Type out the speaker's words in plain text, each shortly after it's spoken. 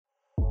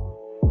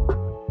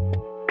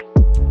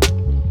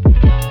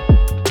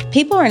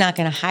People are not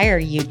going to hire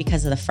you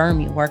because of the firm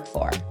you work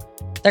for.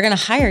 They're going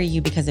to hire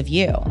you because of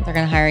you. They're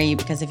going to hire you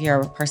because of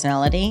your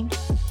personality.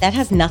 That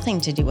has nothing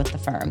to do with the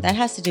firm. That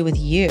has to do with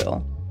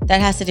you. That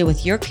has to do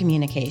with your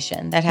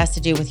communication. That has to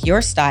do with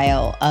your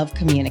style of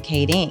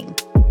communicating.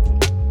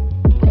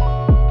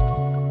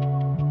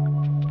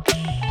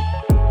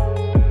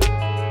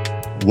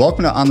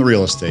 Welcome to On the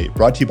Real Estate,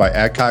 brought to you by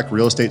Adcock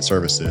Real Estate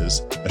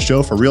Services, a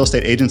show for real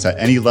estate agents at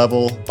any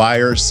level,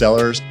 buyers,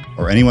 sellers,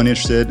 or anyone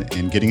interested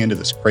in getting into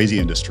this crazy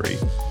industry.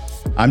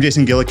 I'm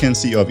Jason Gillikin,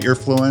 CEO of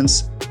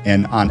Earfluence,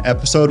 and on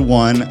episode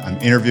 1, I'm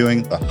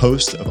interviewing the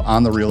host of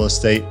On the Real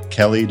Estate,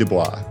 Kelly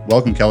Dubois.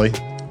 Welcome, Kelly.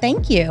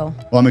 Thank you.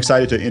 Well, I'm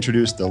excited to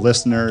introduce the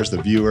listeners,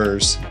 the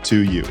viewers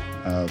to you.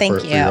 Thank you.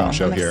 For your own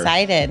show I'm here.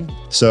 Excited.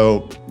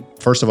 So,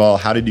 first of all,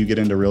 how did you get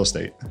into real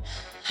estate?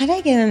 How did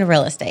I get into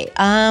real estate?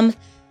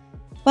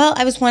 Well,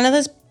 I was one of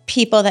those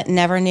people that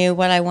never knew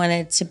what I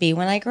wanted to be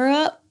when I grew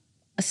up.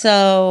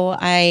 So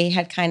I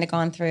had kind of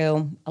gone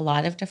through a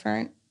lot of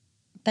different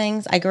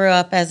things. I grew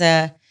up as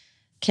a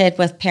kid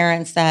with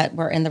parents that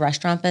were in the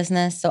restaurant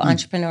business, so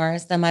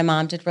entrepreneurs. Then my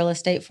mom did real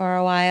estate for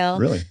a while.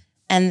 Really?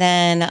 And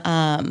then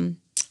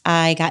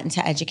I got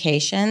into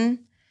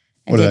education.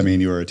 What did that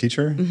mean? You were a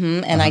teacher?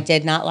 And I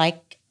did not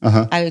like,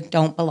 I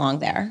don't belong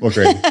there. What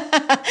grade?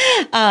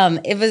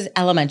 It was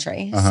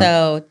elementary.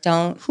 So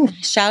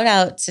shout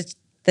out to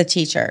the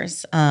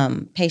teachers,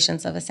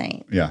 patience of a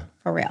saint. Yeah.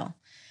 For real.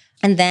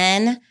 And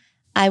then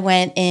I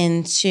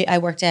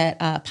worked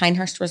at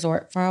Pinehurst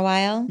Resort for a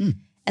while.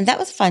 And that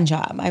was a fun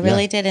job. I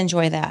really did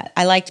enjoy that.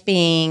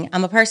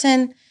 I'm a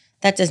person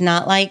that does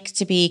not like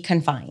to be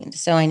confined.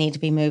 So I need to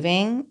be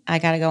moving. I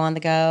got to go on the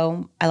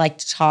go. I like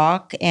to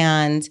talk.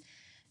 And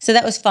so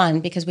that was fun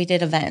because we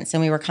did events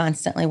and we were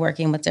constantly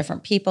working with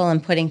different people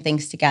and putting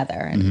things together.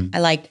 And I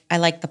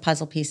like the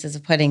puzzle pieces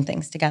of putting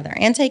things together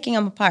and taking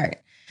them apart.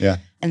 Yeah.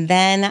 And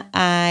then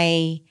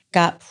I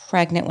got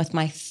pregnant with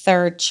my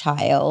third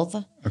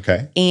child.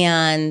 Okay.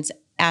 And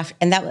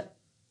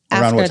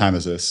Around what time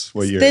is this?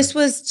 What year? This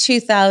was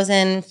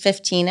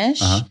 2015-ish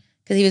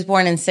because he was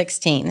born in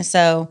 16.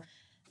 So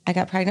I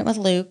got pregnant with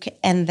Luke,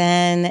 and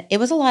then it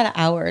was a lot of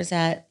hours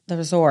at the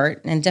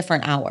resort and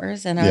different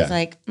hours. And I was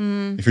like,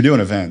 If you're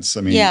doing events,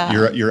 I mean,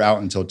 you're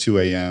out until 2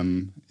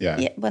 a.m.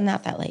 Yeah. Well,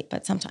 not that late,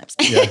 but sometimes.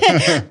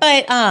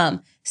 But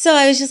so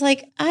I was just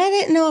like, I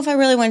didn't know if I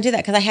really want to do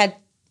that because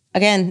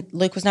again,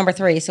 Luke was number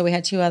 3, so we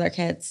had 2 other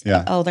kids,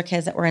 older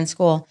kids that were in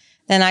school.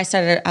 Then I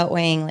started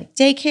outweighing like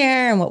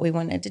daycare and what we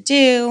wanted to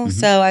do.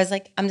 So I was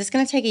like, I'm just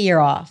going to take a year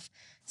off.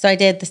 So I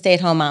did the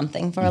stay-at-home mom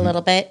thing for a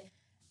little bit,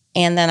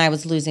 and then I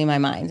was losing my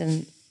mind.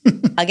 And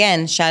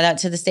again, shout out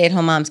to the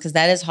stay-at-home moms because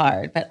that is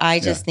hard, but I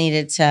just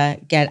needed to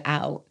get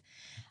out.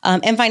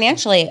 And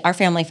financially, our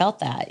family felt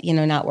that,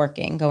 not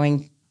working,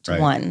 going to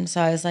one. So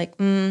I was like,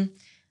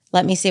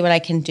 let me see what I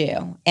can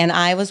do. And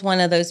I was one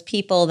of those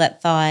people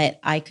that thought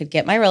I could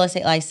get my real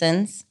estate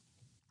license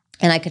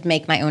and I could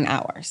make my own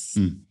hours.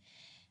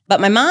 But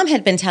my mom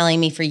had been telling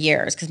me for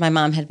years, because my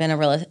mom had been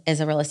as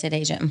a real estate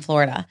agent in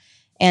Florida.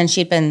 And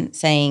she'd been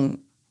saying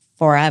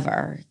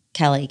forever,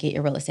 Kelly, get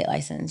your real estate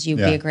license. You'd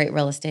be a great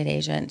real estate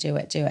agent. Do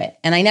it.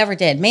 And I never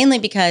did, mainly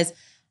because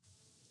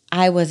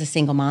I was a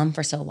single mom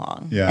for so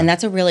long. Yeah. And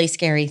that's a really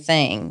scary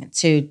thing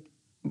to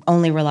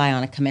only rely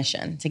on a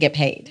commission to get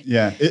paid.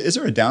 Yeah. Is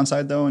there a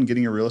downside though in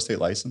getting a real estate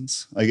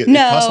license? Like it no,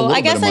 costs a little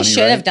I guess bit of money, I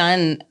should have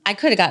done. I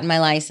could have gotten my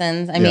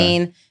license. I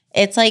mean,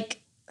 it's like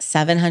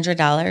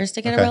 $700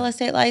 to get a real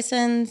estate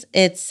license.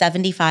 It's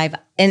 75,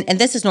 and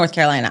this is North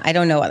Carolina. I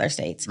don't know other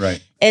states. Right.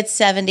 It's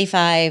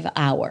 75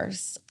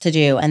 hours to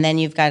do, and then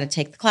you've got to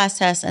take the class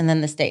test and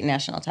then the state and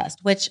national test,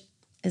 which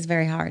is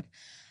very hard.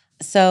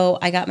 So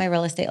I got my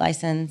real estate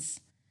license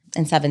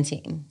in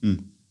 17,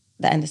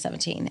 the end of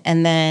 17,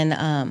 and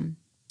then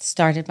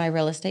started my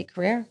real estate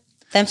career.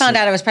 Then found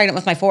out I was pregnant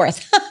with my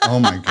 4th. Oh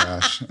my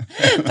gosh.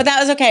 But that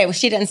was okay.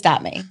 She didn't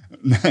stop me.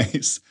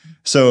 Nice.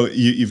 So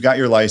you've got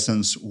your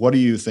license. What are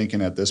you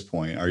thinking at this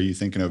point? Are you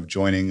thinking of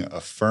joining a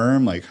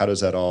firm? Like, how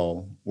does that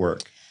all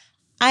work?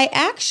 I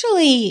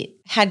actually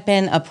had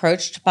been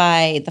approached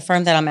by the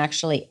firm that I'm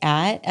actually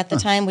at the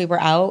time. We were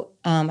out,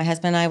 my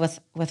husband and I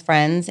with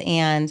friends,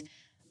 and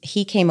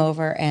he came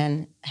over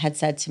and had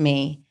said to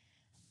me,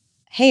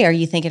 hey, are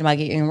you thinking about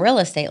getting a real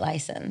estate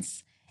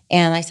license?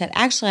 And I said,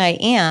 actually, I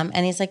am.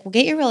 And he's like, well,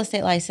 get your real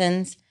estate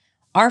license.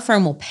 Our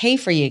firm will pay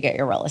for you to get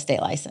your real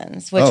estate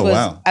license, which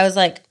wow. I was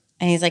like,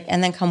 and he's like,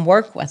 and then come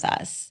work with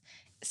us.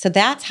 So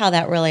that's how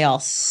that really all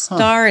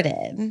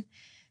started.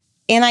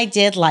 And I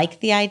did like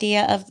the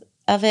idea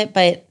of it,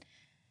 but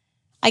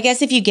I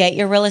guess if you get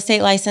your real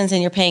estate license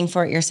and you're paying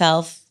for it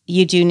yourself,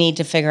 you do need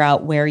to figure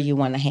out where you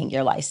want to hang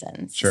your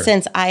license. Sure.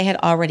 Since I had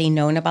already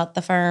known about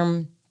the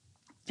firm,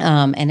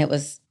 and it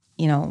was,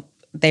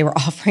 they were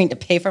offering to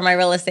pay for my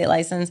real estate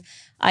license,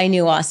 I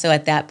knew also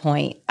at that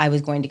point I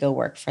was going to go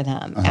work for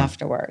them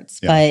afterwards.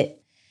 Yeah. But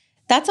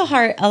that's a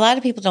lot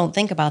of people don't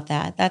think about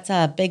that. That's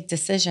a big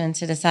decision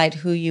to decide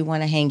who you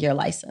want to hang your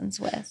license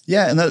with.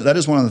 Yeah, and that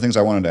is one of the things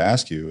I wanted to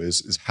ask you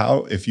is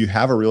how, if you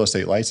have a real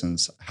estate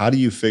license, how do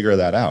you figure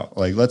that out?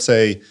 Like, let's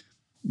say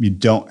you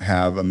don't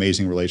have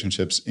amazing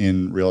relationships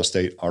in real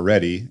estate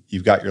already.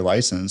 You've got your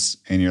license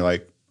and you're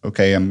like,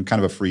 okay, I'm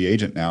kind of a free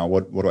agent now.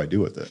 What do I do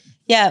with it?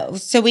 Yeah.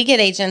 So we get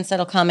agents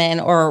that'll come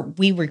in, or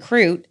we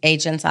recruit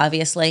agents,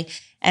 obviously.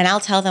 And I'll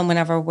tell them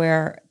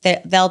whenever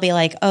they'll be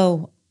like,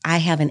 oh, I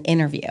have an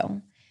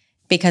interview,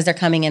 because they're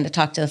coming in to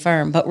talk to the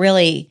firm. But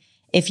really,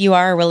 if you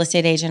are a real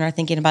estate agent or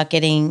thinking about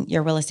getting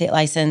your real estate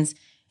license,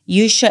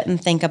 you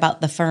shouldn't think about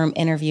the firm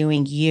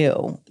interviewing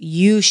you.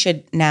 You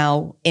should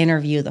now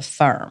interview the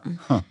firm.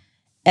 Huh.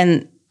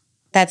 And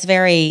that's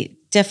very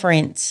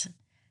different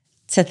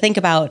to think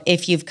about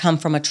if you've come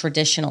from a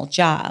traditional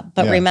job.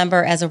 But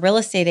remember, as a real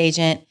estate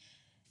agent,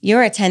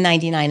 you're a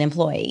 1099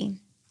 employee.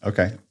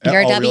 Okay.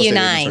 You're a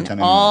W-9.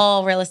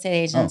 All real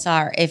estate agents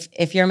are.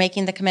 If you're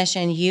making the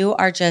commission, you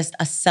are just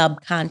a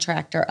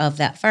subcontractor of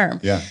that firm.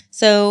 Yeah.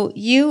 So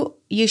you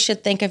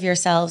should think of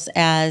yourselves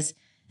as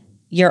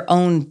your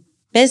own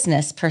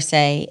business per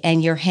se,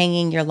 and you're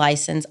hanging your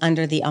license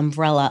under the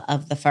umbrella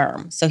of the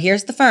firm. So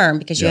here's the firm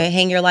because you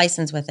hang your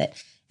license with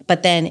it,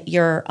 but then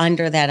you're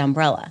under that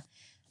umbrella.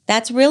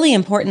 That's really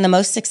important. The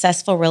most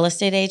successful real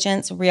estate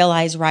agents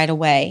realize right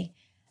away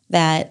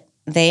that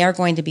they are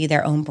going to be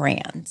their own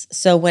brand.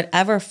 So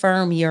whatever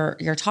firm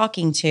you're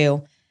talking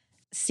to,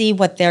 see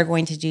what they're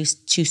going to do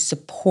to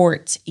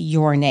support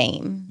your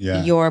name,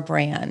 your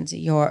brand,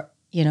 your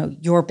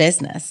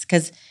business,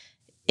 because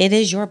it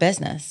is your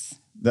business.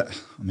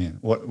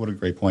 What a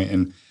great point.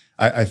 And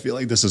I feel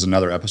like this is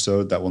another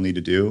episode that we'll need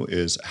to do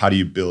is how do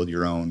you build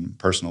your own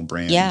personal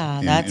brand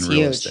in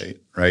real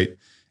estate, right?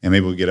 And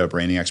maybe we'll get a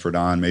branding expert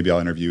on. Maybe I'll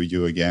interview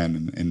you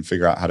again and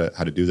figure out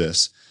how to do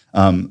this.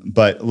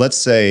 But let's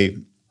say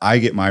I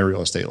get my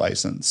real estate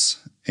license,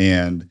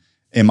 and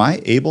am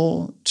I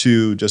able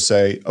to just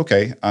say,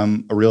 okay,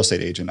 I'm a real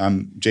estate agent.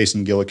 I'm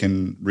Jason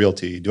Gillikin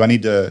Realty. Do I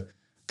need to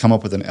come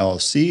up with an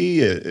LLC?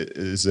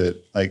 Is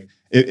it like,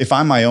 if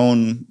I'm my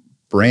own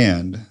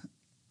brand,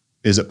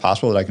 is it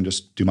possible that I can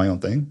just do my own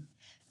thing?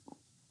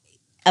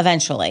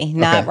 Eventually,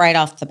 not right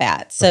off the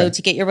bat. So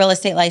to get your real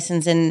estate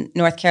license in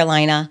North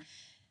Carolina,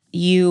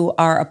 you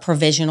are a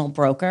provisional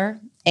broker.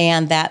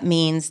 And that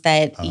means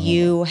that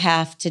you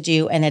have to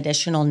do an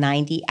additional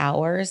 90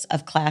 hours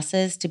of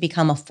classes to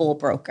become a full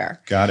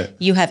broker. Got it.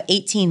 You have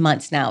 18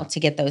 months now to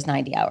get those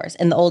 90 hours.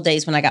 In the old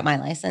days when I got my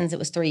license, it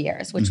was 3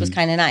 years, which was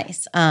kind of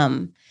nice.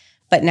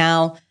 But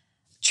now,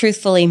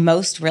 truthfully,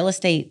 most real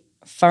estate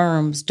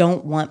firms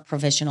don't want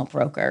provisional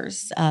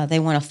brokers. They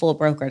want a full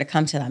broker to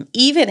come to them.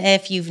 Even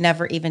if you've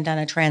never even done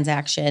a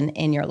transaction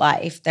in your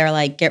life, they're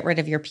like, get rid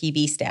of your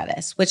PB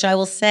status, which I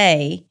will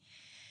say,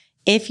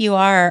 if you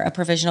are a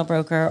provisional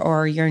broker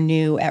or you're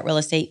new at real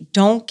estate,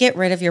 don't get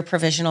rid of your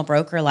provisional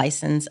broker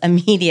license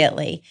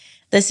immediately.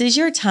 This is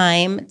your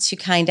time to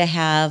kind of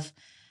have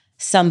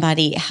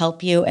somebody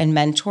help you and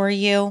mentor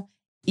you.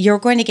 You're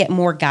going to get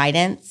more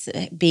guidance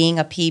being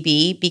a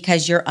PB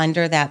because you're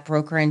under that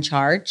broker in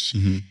charge.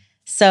 Mm-hmm.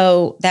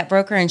 So that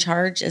broker in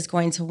charge is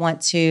going to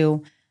want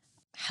to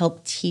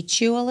help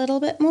teach you a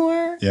little bit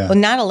more. Yeah. Well,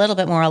 not a little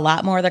bit more, a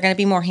lot more. They're going to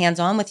be more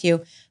hands-on with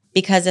you.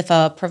 Because if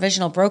a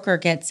provisional broker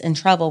gets in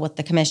trouble with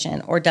the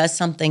commission or does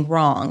something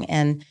wrong,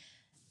 and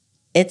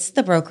it's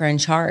the broker in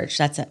charge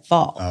that's at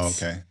fault. Oh,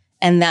 okay.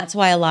 And that's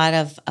why a lot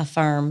of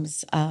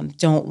firms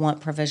don't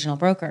want provisional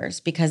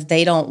brokers, because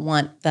they don't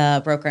want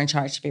the broker in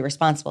charge to be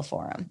responsible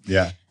for them.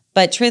 Yeah.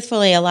 But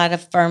truthfully, a lot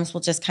of firms will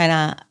just kind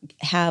of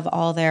have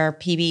all their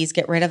PBs,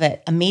 get rid of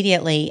it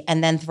immediately,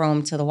 and then throw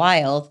them to the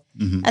wild.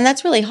 Mm-hmm. And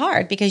that's really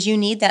hard because you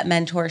need that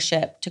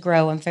mentorship to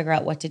grow and figure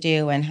out what to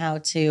do and how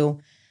to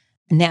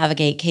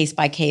navigate case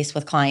by case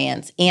with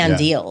clients and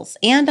deals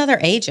and other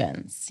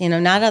agents.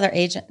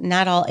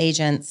 Not all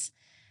agents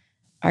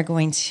are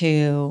going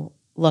to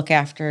look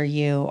after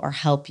you or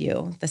help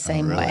you the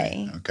same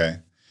way. Okay.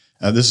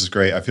 This is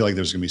great. I feel like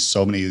there's going to be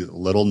so many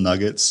little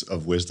nuggets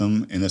of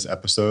wisdom in this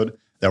episode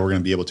that we're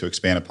going to be able to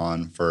expand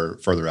upon for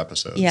further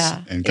episodes.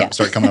 Yeah. And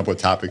start coming up with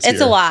topics It's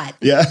here. a lot.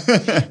 Yeah.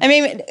 I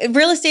mean,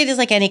 real estate is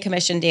like any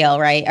commission deal,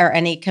 right? Or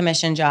any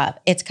commission job.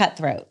 It's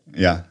cutthroat.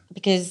 Yeah.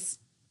 Because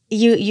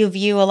you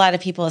view a lot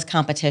of people as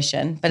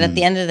competition, but at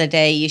the end of the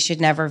day, you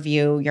should never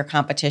view your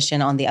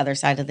competition on the other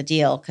side of the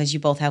deal because you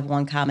both have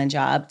one common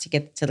job to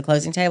get to the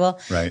closing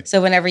table. Right.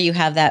 So whenever you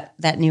have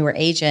that newer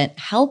agent,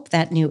 help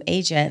that new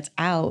agent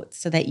out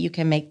so that you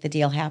can make the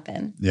deal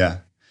happen. Yeah.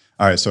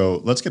 All right.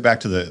 So let's get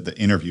back to the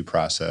interview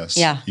process.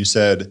 Yeah. You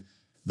said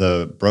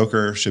the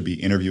broker should be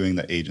interviewing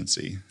the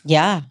agency.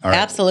 Yeah, right.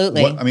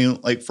 Absolutely.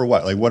 For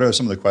what? Like, what are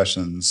some of the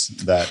questions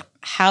that...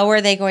 How are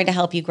they going to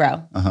help you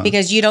grow?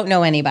 Because you don't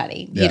know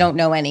anybody. Yeah. You don't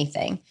know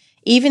anything.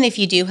 Even if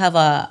you do have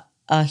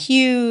a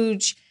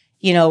huge,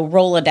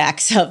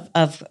 Rolodex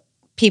of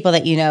people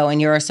that you know and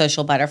you're a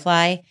social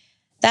butterfly,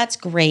 that's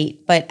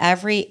great. But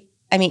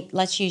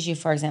let's use you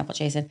for example,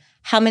 Jason.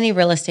 How many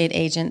real estate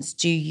agents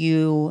do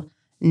you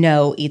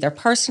know either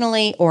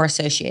personally or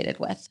associated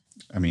with?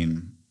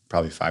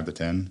 Probably 5 to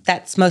 10.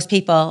 That's most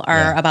people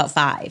are about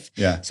 5.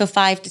 Yeah. So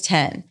 5 to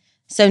 10.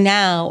 So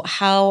now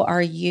how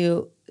are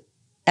you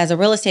as a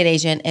real estate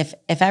agent, if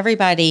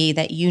everybody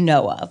that you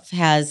know of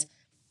has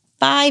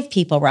 5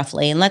 people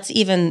roughly, and let's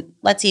even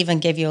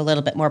give you a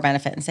little bit more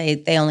benefit and say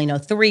they only know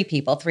 3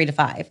 people, 3 to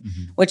 5,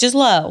 which is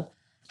low.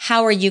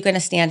 How are you going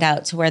to stand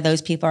out to where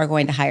those people are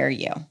going to hire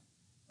you?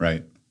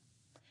 Right.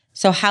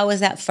 So how is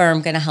that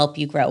firm going to help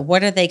you grow?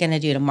 What are they going to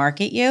do to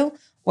market you?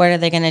 What are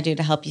they going to do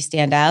to help you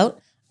stand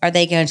out? Are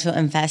they going to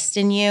invest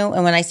in you?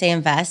 And when I say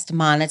invest,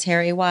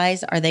 monetary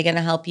wise, are they going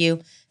to help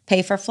you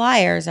pay for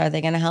flyers? Are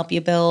they going to help you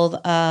build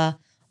a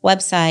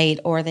website?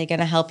 Or are they going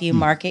to help you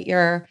market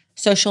your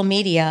social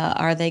media?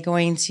 Are they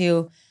going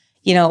to,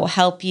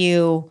 help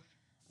you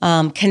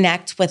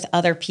connect with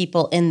other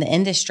people in the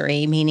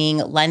industry, meaning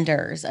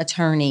lenders,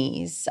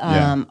 attorneys,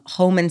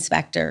 home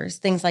inspectors,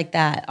 things like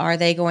that? Are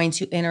they going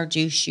to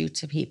introduce you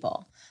to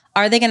people?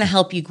 Are they going to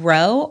help you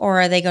grow,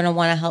 or are they going to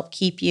want to help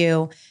keep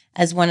you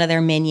as one of their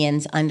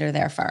minions under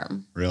their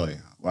firm? Really?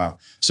 Wow.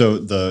 So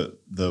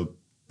the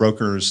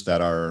brokers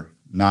that are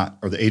not,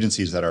 or the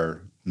agencies that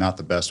are not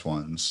the best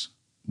ones,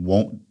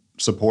 won't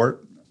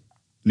support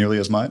nearly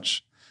as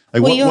much?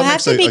 Like, well, you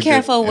have to be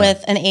careful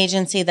with an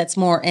agency that's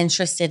more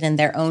interested in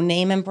their own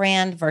name and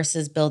brand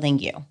versus building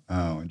you.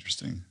 Oh,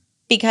 interesting.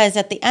 Because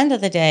at the end of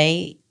the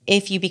day,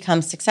 if you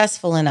become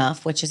successful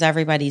enough, which is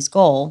everybody's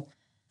goal,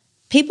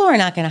 people are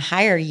not going to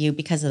hire you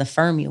because of the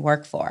firm you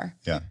work for.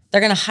 Yeah. They're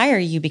going to hire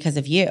you because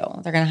of you.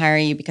 They're going to hire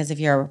you because of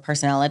your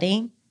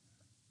personality.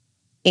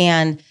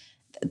 And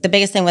the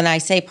biggest thing when I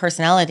say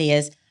personality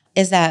is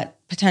that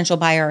potential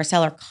buyer or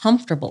seller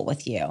comfortable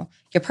with you?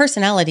 Your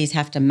personalities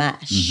have to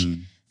mesh.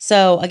 Mm-hmm.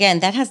 So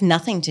again, that has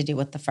nothing to do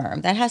with the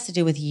firm. That has to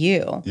do with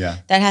you. Yeah.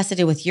 That has to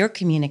do with your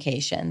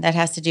communication. That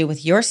has to do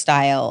with your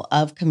style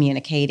of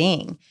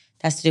communicating.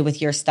 That has to do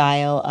with your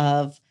style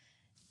of,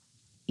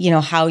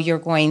 how you're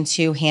going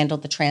to handle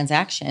the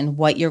transaction,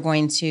 what you're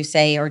going to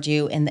say or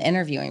do in the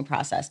interviewing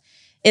process.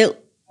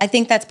 I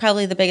think that's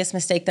probably the biggest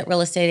mistake that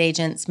real estate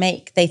agents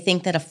make. They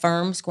think that a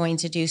firm's going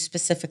to do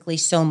specifically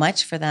so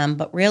much for them,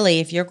 but really,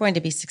 if you're going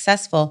to be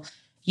successful,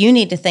 you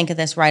need to think of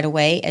this right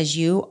away as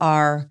you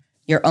are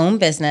your own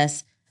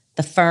business.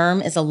 The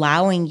firm is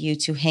allowing you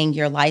to hang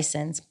your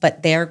license,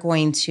 but they're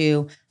going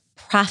to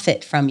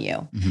profit from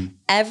you. Mm-hmm.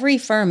 Every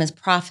firm is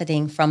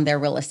profiting from their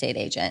real estate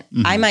agent.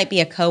 Mm-hmm. I might be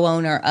a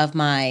co-owner of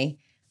my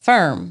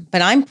firm,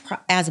 but I'm,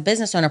 as a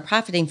business owner,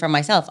 profiting from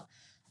myself.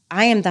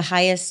 I am the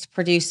highest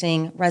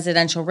producing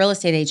residential real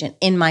estate agent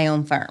in my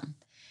own firm.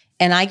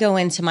 And I go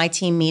into my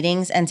team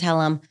meetings and tell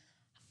them,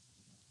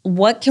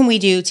 what can we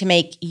do to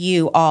make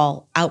you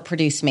all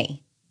outproduce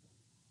me?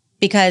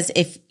 Because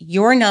if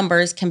your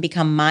numbers can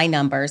become my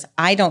numbers,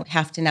 I don't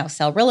have to now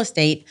sell real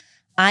estate.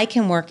 I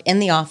can work in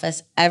the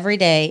office every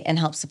day and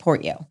help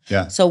support you.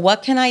 Yeah. So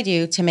what can I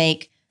do to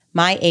make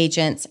my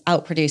agents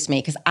outproduce me?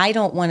 Because I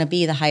don't want to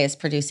be the highest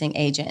producing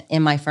agent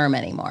in my firm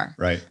anymore.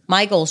 Right.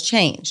 My goals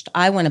changed.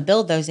 I want to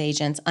build those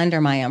agents under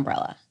my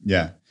umbrella.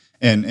 Yeah.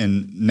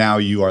 And now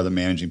you are the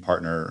managing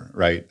partner,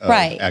 right?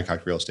 Right.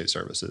 Adcock Real Estate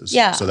Services.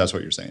 Yeah. So that's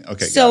what you're saying.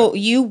 Okay. So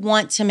you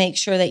want to make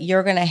sure that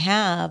you're going to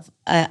have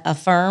a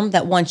firm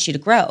that wants you to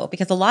grow,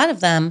 because a lot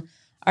of them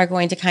are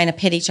going to kind of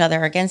pit each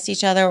other against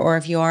each other. Or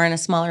if you are in a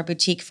smaller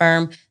boutique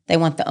firm, they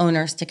want the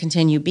owners to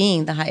continue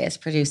being the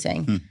highest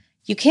producing.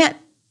 You can't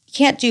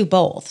do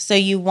both. So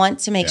you want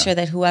to make sure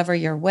that whoever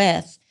you're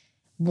with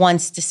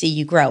wants to see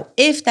you grow,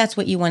 if that's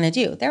what you want to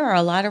do. There are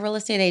a lot of real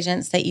estate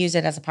agents that use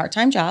it as a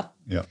part-time job,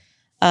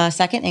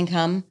 second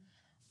income,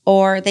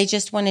 or they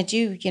just want to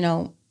do,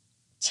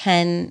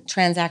 10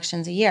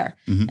 transactions a year.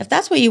 Mm-hmm. If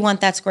that's what you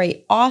want, that's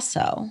great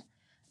also.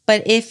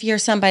 But if you're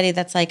somebody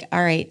that's like,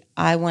 all right,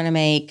 I want to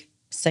make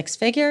 6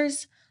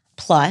 figures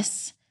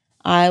plus,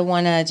 I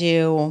want to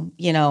do,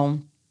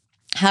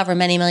 however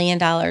many $1 million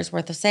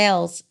worth of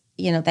sales,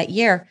 that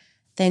year,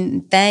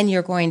 then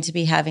you're going to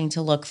be having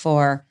to look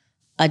for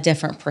a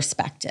different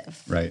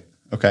perspective. Right.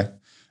 Okay.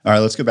 All right.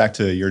 Let's go back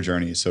to your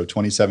journey. So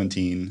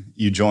 2017,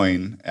 you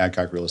join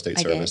Adcock Real Estate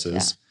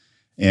Services.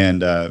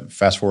 And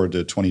fast forward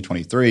to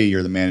 2023,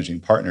 you're the managing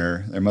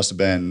partner. There must have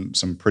been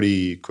some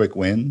pretty quick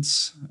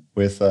wins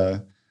with,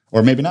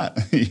 or maybe not.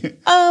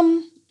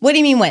 What do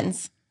you mean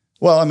wins?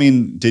 Well, I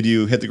mean, did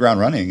you hit the ground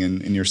running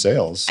in your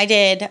sales? I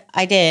did.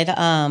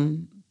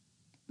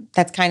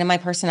 That's kind of my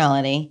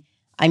personality.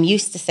 I'm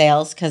used to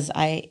sales because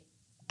I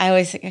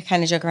always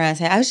kind of joke around and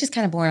say I was just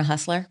kind of born a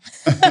hustler.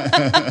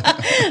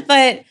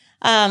 But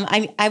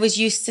I was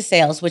used to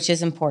sales, which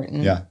is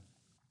important. Yeah.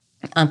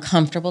 I'm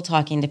comfortable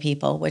talking to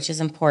people, which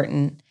is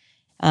important.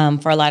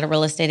 For a lot of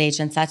real estate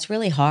agents, that's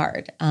really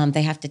hard.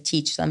 They have to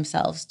teach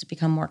themselves to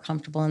become more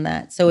comfortable in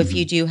that. So if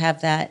you do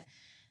have that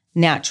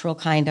natural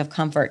kind of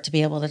comfort to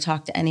be able to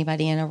talk to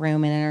anybody in a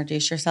room and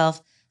introduce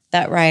yourself,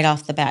 that right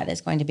off the bat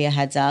is going to be a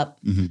heads up.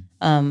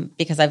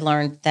 Because I've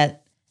learned that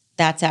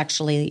that's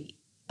actually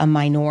a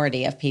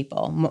minority of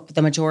people.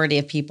 The majority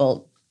of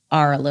people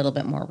are a little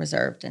bit more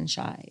reserved and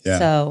shy. Yeah.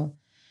 So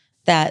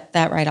that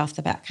right off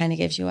the bat kind of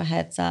gives you a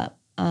heads up.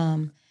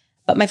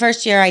 But my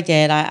first year I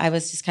did, I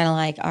was just kind of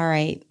like, all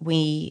right,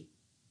 we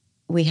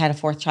had a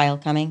 4th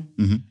child coming.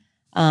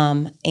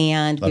 And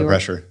a lot of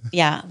pressure.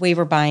 Yeah. We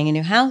were buying a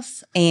new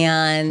house,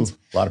 and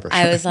a lot of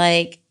pressure. I was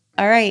like,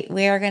 all right,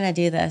 we are going to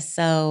do this.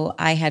 So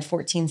I had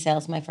 14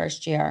 sales my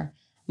first year.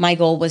 My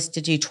goal was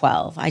to do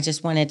 12. I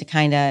just wanted to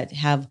kind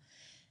of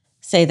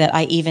say that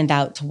I evened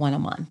out to one a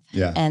month.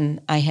 Yeah.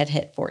 And I had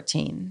hit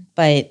 14,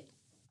 but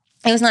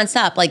it was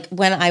nonstop. Like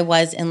when I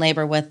was in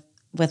labor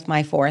with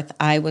my fourth,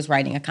 I was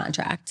writing a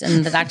contract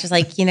and the doctor's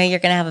like, you're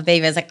going to have a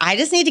baby. I was like, I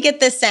just need to get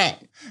this sent.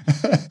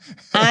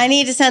 I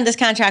need to send this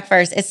contract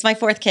first. It's my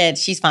fourth kid.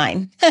 She's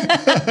fine.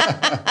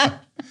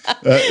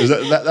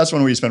 That's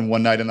one where you spend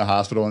one night in the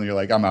hospital and you're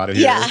like, I'm out of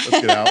here. Yeah. Let's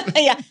get out.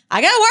 Yeah.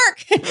 I got to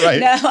work. Right.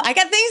 No, I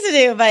got things to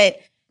do.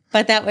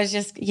 But that was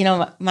just,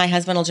 my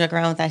husband will joke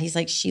around with that. He's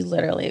like, she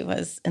literally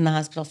was in the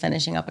hospital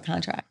finishing up a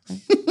contract.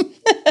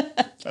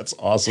 That's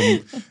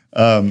awesome.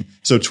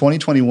 So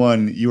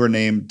 2021, you were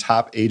named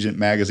Top Agent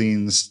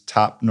Magazine's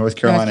top North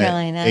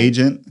Carolina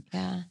agent.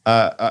 Yeah.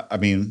 I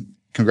mean,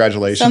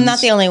 congratulations. So I'm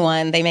not the only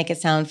one. They make it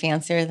sound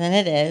fancier than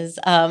it is.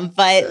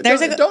 But there's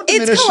it's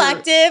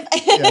collective.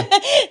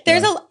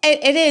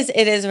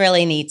 It is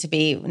really neat to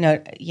be,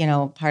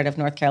 part of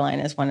North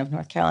Carolina, is one of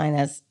North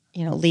Carolina's,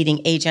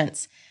 leading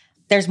agents.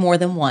 There's more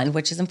than one,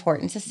 which is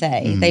important to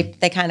say. Mm-hmm.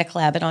 They kind of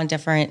collab it on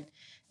different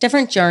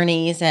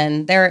journeys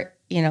and their,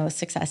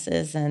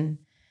 successes, and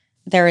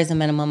there is a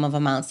minimum of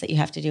amounts that you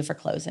have to do for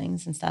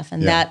closings and stuff.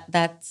 And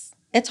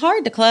it's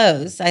hard to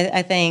close.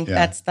 I think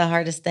that's the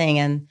hardest thing,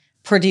 and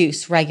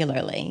produce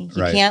regularly.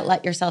 You can't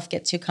let yourself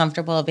get too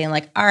comfortable being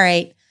like, all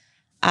right,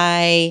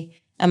 I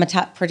am a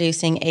top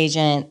producing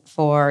agent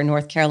for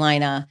North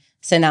Carolina,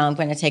 so now I'm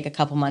going to take a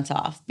couple months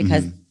off,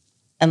 because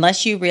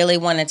unless you really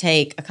want to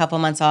take a couple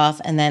months off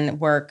and then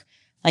work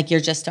like you're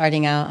just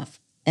starting out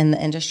in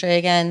the industry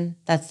again,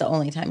 that's the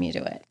only time you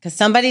do it, because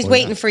somebody's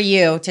waiting for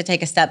you to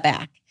take a step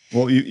back.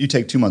 Well, you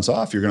take 2 months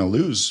off, you're going to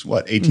lose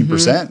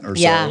 18% or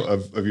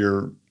so of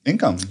your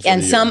income.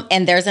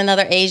 And there's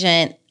another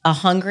agent, a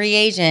hungry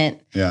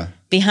agent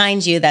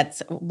behind you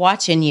that's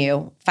watching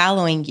you,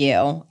 following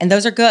you. And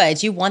those are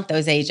good. You want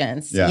those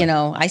agents.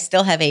 Yeah. I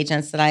still have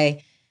agents that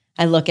I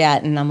look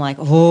at and I'm like,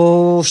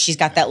 oh, she's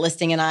got that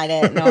listing and I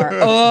didn't, or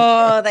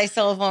oh, they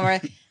sold one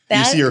more.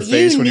 You see her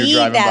face when you're driving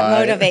by. You need that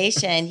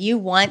motivation. You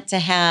want to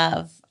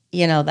have,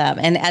 them.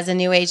 And as a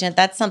new agent,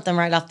 that's something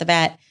right off the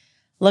bat.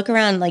 Look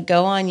around, like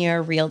go on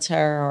your Realtor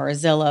or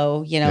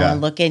Zillow, and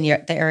look in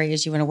the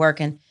areas you want to work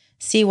and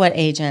see what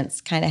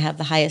agents kind of have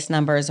the highest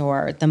numbers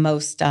or the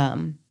most,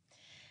 seem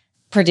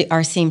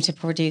to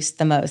produce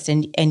the most.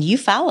 And you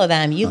follow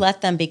them. You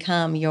let them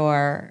become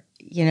your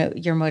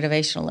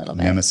motivation a little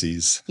bit.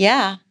 Nemesis.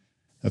 Yeah.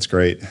 That's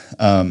great.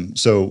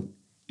 So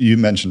you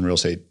mentioned real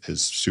estate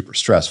is super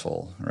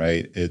stressful,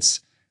 right? It's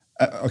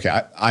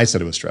okay. I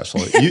said it was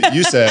stressful.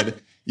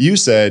 You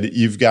said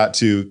you've got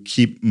to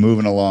keep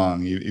moving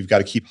along. You've got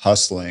to keep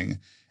hustling.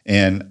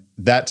 And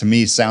that to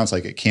me sounds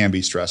like it can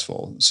be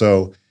stressful.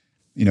 So,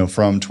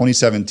 from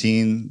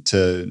 2017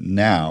 to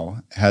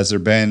now, has there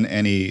been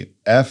any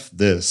F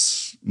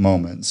this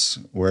moments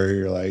where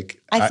you're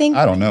like, I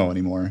don't know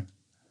anymore?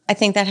 I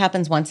think that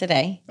happens once a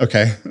day.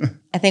 Okay.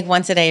 I think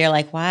once a day you're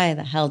like, why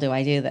the hell do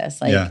I do this?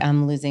 Like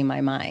I'm losing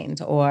my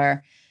mind,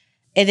 or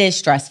it is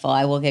stressful.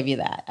 I will give you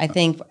that. I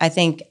think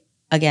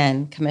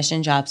again,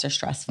 commission jobs are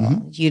stressful.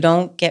 Mm-hmm. You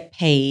don't get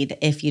paid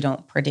if you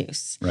don't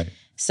produce. Right.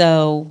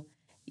 So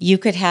you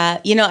could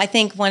have, I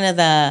think one of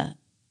the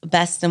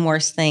best and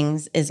worst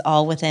things is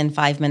all within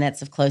 5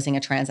 minutes of closing a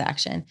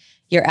transaction.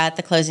 You're at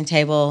the closing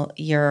table,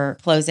 you're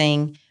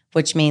closing,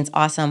 which means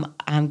awesome.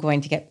 I'm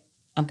going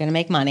to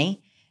make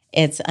money.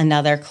 It's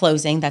another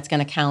closing that's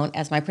going to count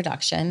as my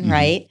production,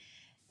 right?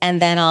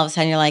 And then all of a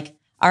sudden you're like,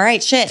 all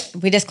right, shit,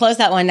 we just closed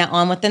that one, now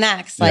on with the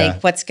next.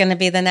 Like, what's going to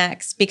be the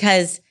next?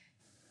 Because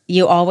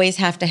you always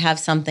have to have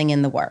something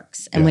in the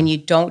works. And when you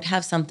don't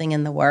have something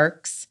in the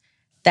works,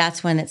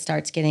 that's when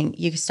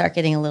you start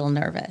getting a little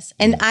nervous.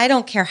 And I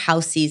don't care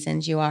how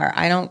seasoned you are.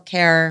 I don't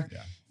care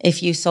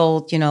if you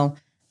sold,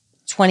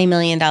 $20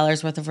 million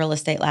worth of real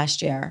estate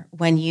last year.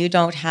 When you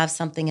don't have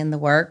something in the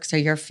works or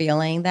you're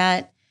feeling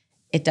that,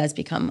 it does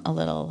become a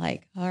little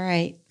like, all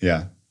right,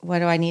 what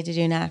do I need to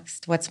do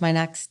next? What's my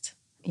next,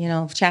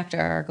 chapter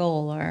or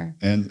goal?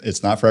 And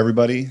it's not for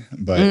everybody,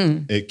 but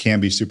it can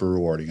be super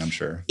rewarding, I'm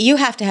sure. You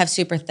have to have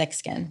super thick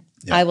skin.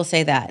 Yeah. I will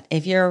say that.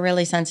 If you're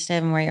really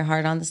sensitive and wear your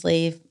heart on the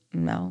sleeve,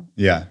 no.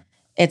 Yeah.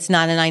 It's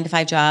not a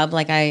 9-to-5 job.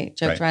 Like I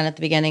joked around at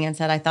the beginning and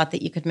said, I thought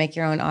that you could make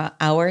your own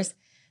hours.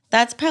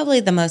 That's probably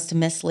the most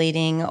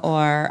misleading,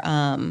 or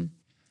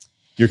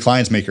your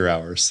clients make your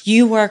hours.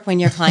 You work when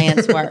your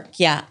clients work.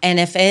 Yeah. And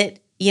if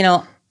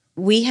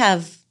we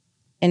have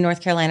in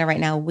North Carolina right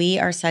now, we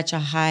are such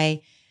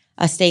a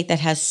state that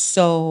has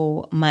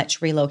so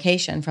much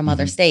relocation from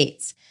other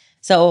states.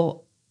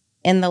 So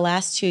in the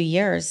last 2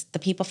 years, the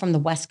people from the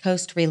West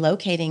Coast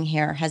relocating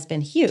here has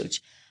been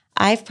huge.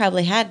 I've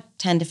probably had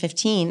 10 to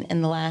 15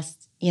 in the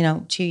last,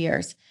 2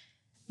 years.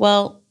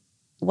 Well,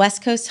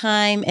 West Coast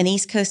time and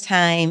East Coast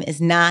time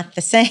is not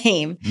the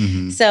same.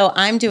 Mm-hmm. So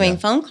I'm doing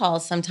phone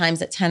calls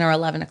sometimes at 10 or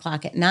 11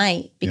 o'clock at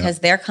night because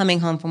they're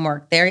coming home from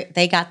work.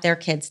 They got their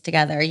kids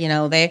together.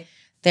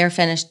 They're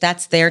finished.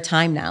 That's their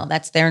time now.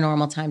 That's their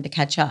normal time to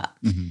catch up.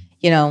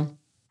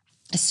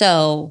 Mm-hmm.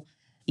 So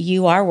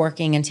you are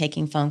working and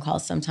taking phone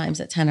calls sometimes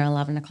at 10 or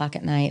 11 o'clock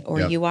at night,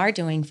 or you are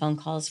doing phone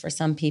calls for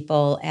some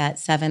people at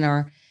 7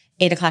 or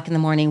 8 o'clock in the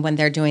morning when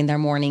they're doing their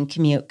morning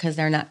commute because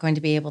they're not going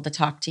to be able to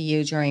talk to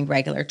you during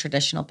regular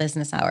traditional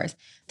business hours.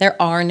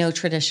 There are no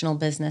traditional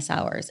business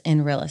hours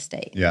in real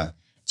estate. Yeah.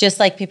 Just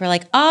like people are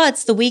like, oh,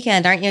 it's the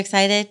weekend. Aren't you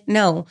excited?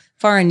 No.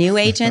 For our new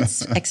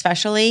agents,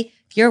 especially,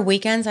 your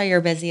weekends are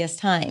your busiest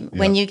time. Yep.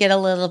 When you get a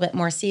little bit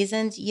more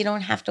seasoned, you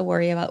don't have to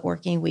worry about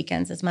working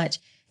weekends as much.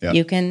 Yep.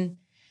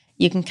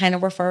 You can kind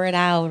of refer it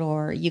out,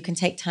 or you can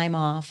take time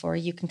off, or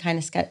you can kind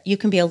of you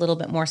can be a little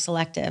bit more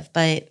selective.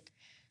 But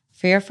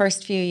for your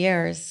first few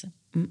years,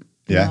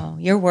 no,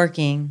 you're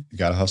working. You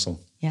got to hustle.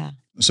 Yeah.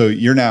 So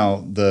you're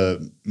now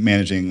the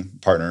managing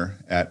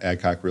partner at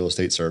Adcock Real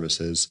Estate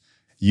Services.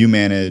 You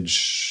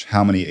manage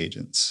how many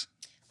agents?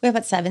 We have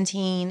about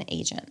 17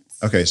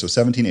 agents. Okay, so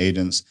 17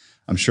 agents.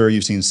 I'm sure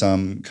you've seen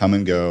some come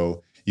and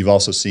go. You've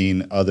also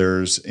seen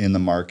others in the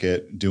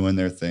market doing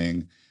their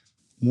thing.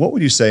 What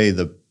would you say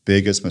the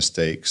biggest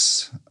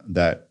mistakes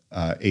that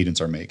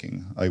agents are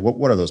making? Like,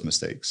 what are those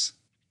mistakes?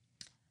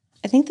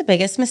 I think the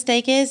biggest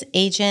mistake is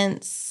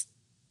agents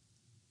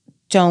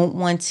don't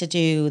want to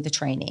do the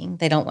training.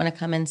 They don't want to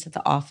come into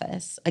the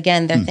office.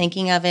 Again, they're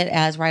thinking of it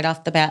as right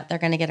off the bat, they're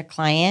going to get a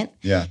client.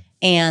 Yeah.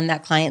 And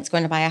that client's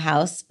going to buy a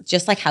house,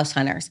 just like house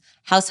hunters.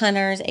 House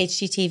hunters,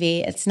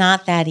 HGTV, it's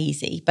not that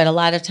easy. But a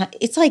lot of time,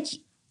 it's like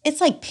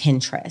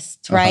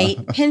Pinterest, right?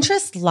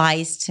 Pinterest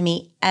lies to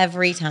me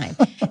every time.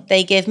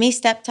 They give me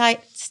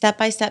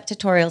step-by-step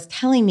tutorials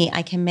telling me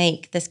I can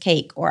make this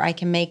cake, or I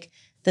can make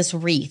this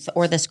wreath,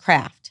 or this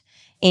craft.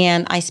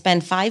 And I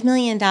spend $5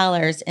 million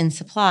in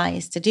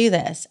supplies to do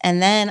this.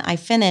 And then I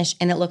finish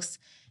and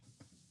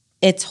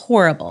it's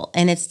horrible,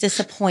 and it's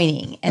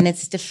disappointing, and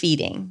it's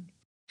defeating.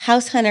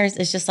 House hunters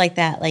is just like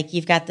that. Like,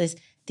 you've got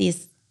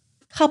these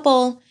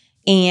couple,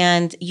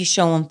 and you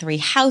show them 3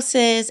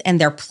 houses,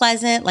 and they're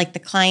pleasant. Like, the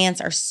clients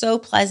are so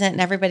pleasant,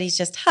 and everybody's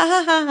just ha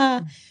ha ha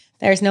ha.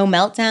 There's no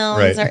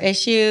meltdowns or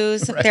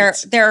issues. Right.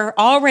 They're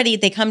already,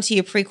 they come to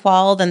you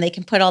pre-qualified, and they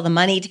can put all the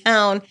money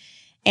down.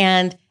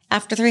 And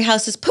after 3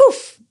 houses,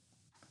 poof,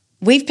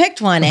 we've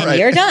picked one, and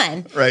you're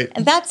done. Right.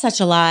 And that's such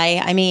a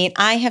lie. I mean,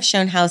 I have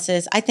shown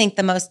houses. I think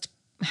the most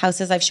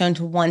houses I've shown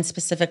to one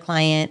specific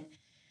client,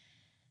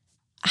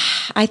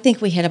 I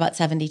think we hit about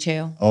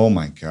 72. Oh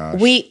my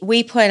gosh.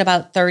 We put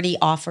about 30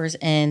 offers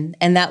in,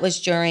 and that was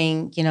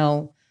during,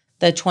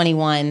 the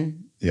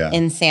 21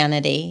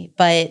 insanity.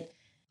 But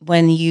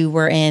when you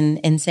were in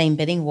insane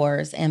bidding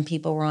wars and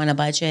people were on a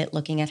budget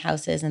looking at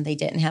houses and they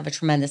didn't have a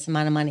tremendous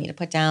amount of money to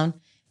put down,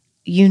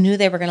 you knew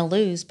they were going to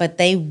lose, but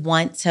they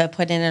want to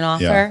put in an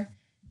offer. Yeah.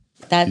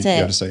 That's it. You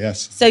have to say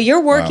yes. So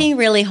you're working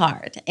really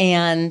hard,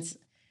 and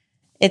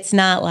it's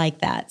not like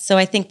that. So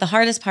I think the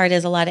hardest part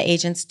is a lot of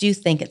agents do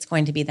think it's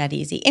going to be that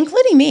easy,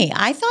 including me.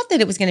 I thought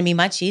that it was going to be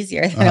much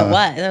easier than it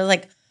was. I was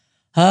like,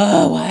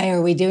 oh, why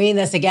are we doing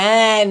this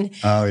again?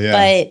 Oh, yeah.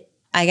 But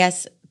I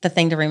guess the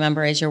thing to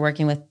remember is you're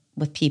working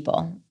with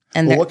people.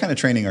 And what kind of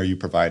training are you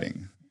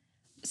providing?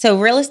 So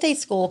real estate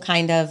school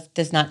kind of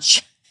does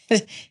not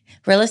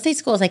real estate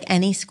school is like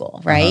any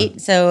school,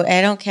 right? So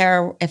I don't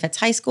care if it's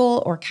high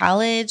school or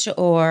college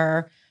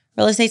or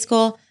real estate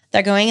school.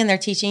 They're going and they're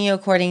teaching you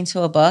according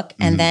to a book,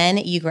 and then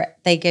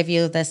they give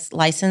you this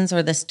license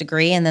or this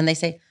degree, and then they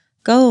say,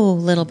 "Go,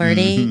 little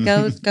birdie,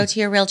 go to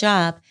your real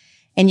job."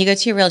 And you go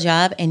to your real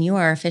job, and you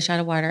are a fish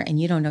out of water,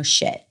 and you don't know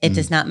shit. It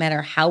does not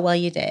matter how well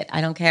you did. I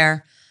don't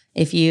care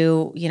if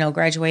you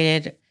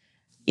graduated,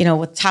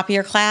 with top of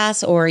your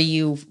class, or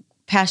you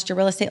passed your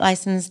real estate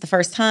license the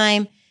first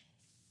time.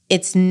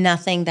 It's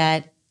nothing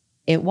that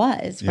it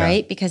was,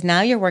 right? Because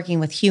now you're working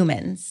with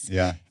humans.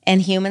 Yeah.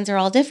 And humans are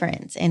all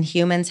different. And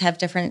humans have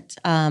different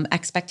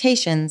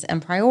expectations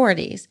and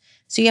priorities.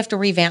 So you have to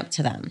revamp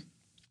to them.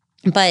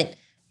 But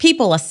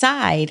people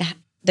aside,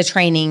 the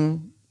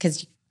training,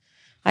 because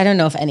I don't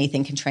know if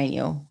anything can train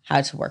you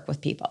how to work with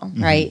people,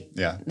 right?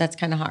 Yeah. That's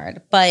kind of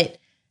hard. But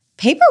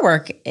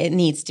paperwork, it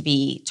needs to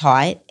be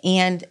taught.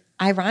 And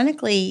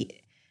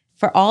ironically,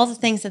 for all the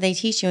things that they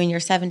teach you in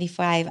your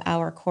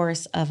 75-hour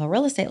course of a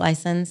real estate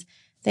license,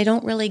 they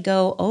don't really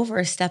go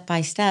over step by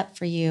step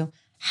for you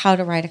how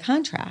to write a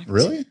contract.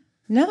 Really?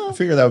 No. I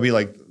figure that would be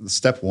like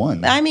step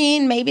 1. I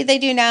mean, maybe they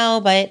do now,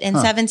 but in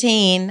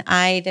 17,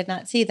 I did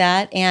not see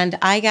that. And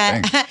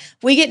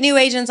we get new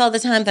agents all the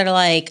time that are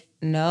like,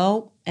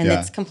 no, and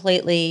it's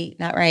completely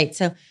not right.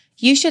 So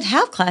you should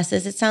have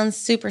classes. It sounds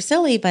super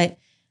silly, but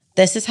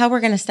this is how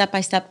we're going to step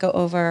by step go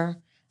over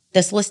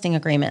this listing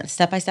agreement,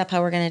 step by step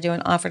how we're going to do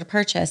an offer to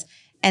purchase,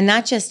 and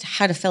not just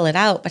how to fill it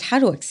out, but how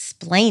to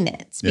explain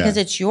it, because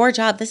it's your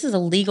job. This is a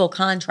legal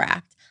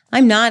contract.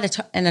 I'm not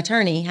an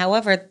attorney.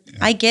 However,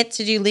 I get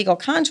to do legal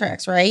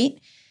contracts, right?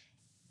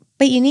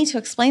 But you need to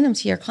explain them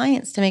to your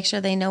clients to make sure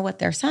they know what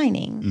they're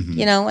signing,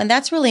 and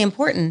that's really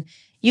important.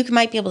 You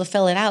might be able to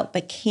fill it out,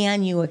 but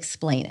can you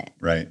explain it?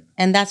 Right.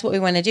 And that's what we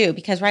want to do,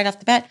 because right off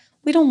the bat,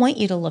 we don't want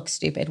you to look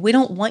stupid. We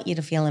don't want you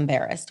to feel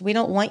embarrassed. We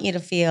don't want you to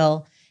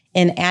feel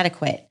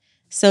inadequate.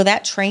 So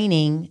that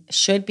training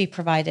should be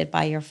provided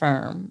by your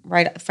firm,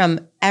 right?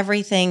 From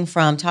everything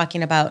from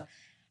talking about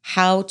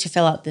how to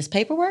fill out this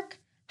paperwork,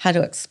 how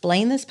to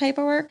explain this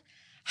paperwork,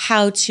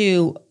 how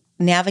to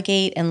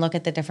navigate and look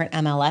at the different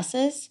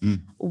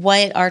MLSs,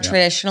 what are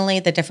traditionally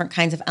the different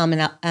kinds of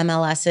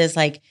MLSs,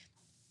 like,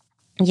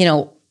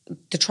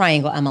 the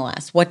triangle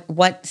MLS,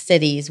 what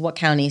cities, what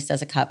counties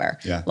does it cover?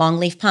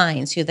 Longleaf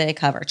pines, who they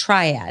cover,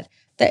 triad.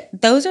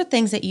 Those are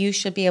things that you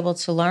should be able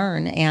to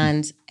learn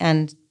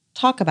and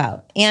talk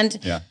about. And,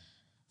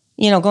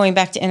 going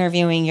back to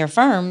interviewing your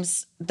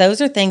firms, those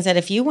are things that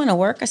if you want to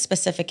work a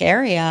specific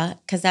area,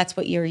 because that's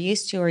what you're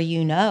used to or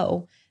you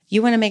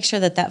want to make sure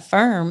that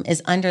firm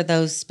is under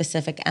those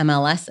specific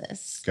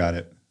MLSs. Got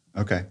it.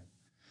 Okay.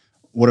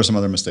 What are some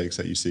other mistakes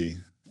that you see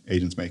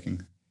agents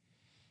making?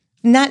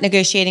 Not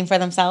negotiating for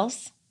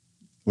themselves.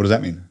 What does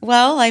that mean?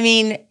 Well, I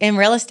mean, in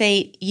real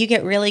estate, you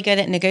get really good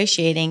at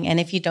negotiating. And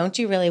if you don't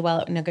do really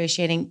well at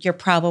negotiating, you're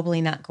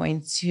probably not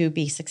going to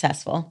be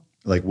successful.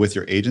 Like with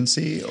your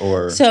agency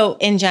or? So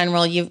in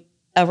general,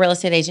 a real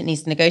estate agent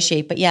needs to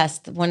negotiate. But yes,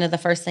 one of the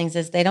first things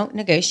is they don't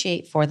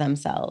negotiate for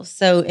themselves.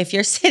 So if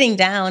you're sitting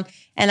down,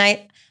 and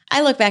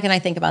I look back and I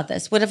think about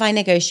this, what if I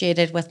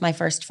negotiated with my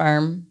first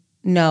firm?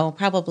 No,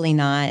 probably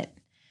not.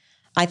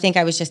 I think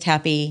I was just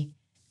happy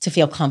to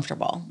feel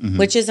comfortable,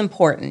 which is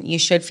important. You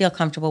should feel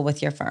comfortable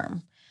with your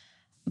firm.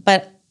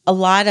 But a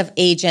lot of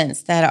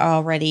agents that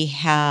already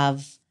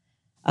have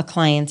a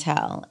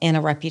clientele and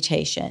a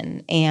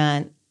reputation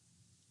and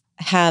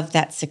have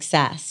that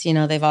success,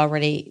 they're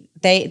already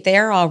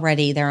their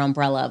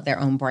umbrella of their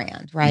own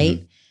brand,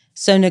 right?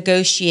 So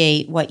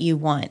negotiate what you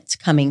want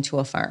coming to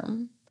a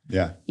firm.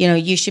 Yeah.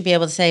 You should be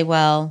able to say,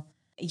 well,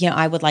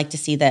 I would like to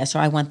see this or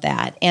I want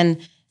that.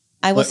 And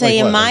I will say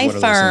in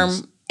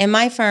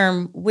my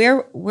firm,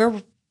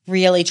 we're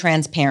really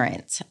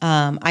transparent.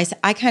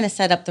 I kind of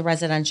set up the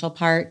residential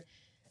part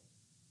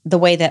the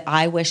way that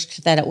I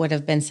wished that it would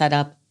have been set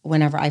up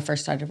whenever I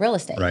first started real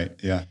estate. Right.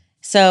 Yeah.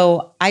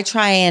 So I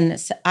tried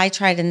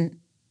and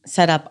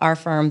set up our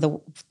firm the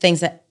things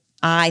that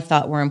I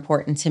thought were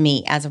important to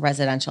me as a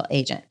residential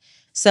agent.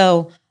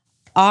 So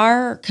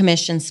our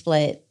commission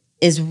split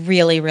is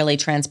really, really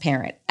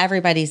transparent.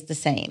 Everybody's the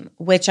same,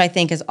 which I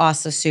think is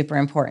also super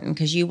important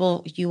because you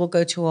will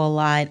go to a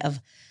lot of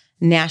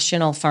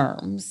national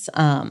firms,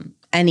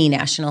 any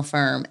national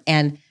firm,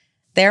 and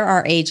there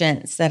are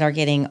agents that are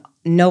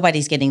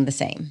nobody's getting the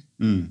same.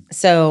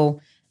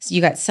 So you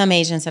got some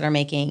agents that are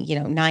making,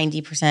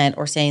 90%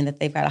 or saying that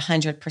they've got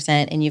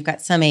 100%, and you've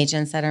got some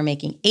agents that are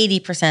making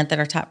 80% that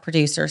are top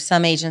producers,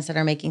 some agents that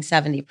are making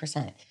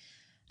 70%.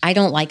 I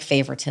don't like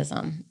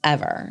favoritism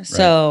ever. Right.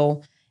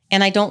 So,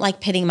 and I don't like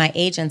pitting my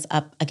agents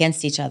up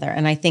against each other.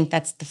 And I think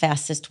that's the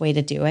fastest way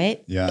to do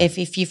it. Yeah.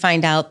 If you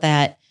find out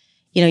that,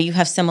 you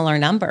have similar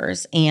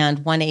numbers and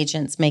one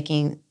agent's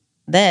making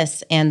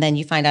this, and then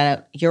you find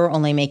out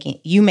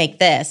you make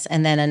this,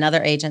 and then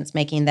another agent's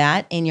making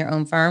that in your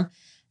own firm,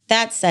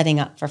 that's setting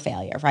up for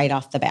failure right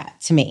off the bat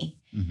to me.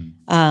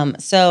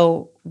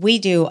 So we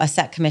do a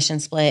set commission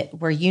split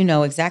where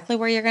exactly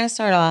where you're going to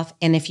start off.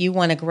 And if you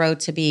want to grow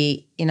to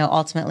be,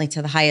 ultimately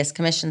to the highest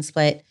commission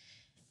split,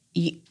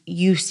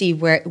 you see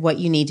what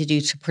you need to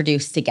do to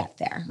produce to get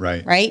there.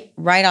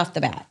 Right off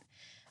the bat.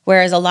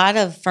 Whereas a lot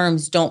of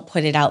firms don't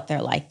put it out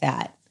there like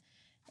that.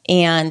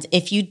 And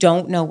if you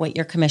don't know what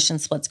your commission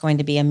split's going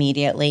to be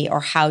immediately or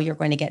how you're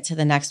going to get to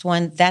the next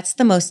one, that's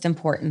the most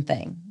important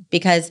thing,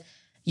 because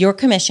your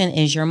commission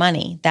is your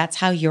money. That's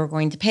how you're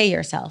going to pay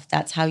yourself.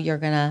 That's how you're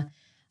going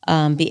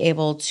to be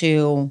able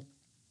to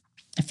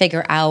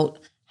figure out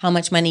how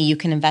much money you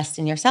can invest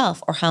in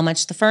yourself or how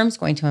much the firm's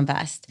going to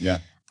invest. Yeah.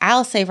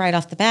 I'll say right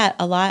off the bat,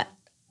 a lot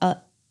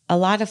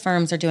of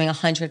firms are doing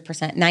 100%,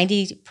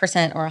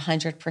 90% or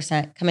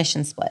 100%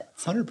 commission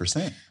splits.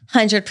 100%.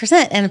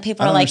 100%. And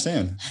people are like,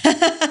 understand.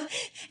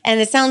 And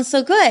it sounds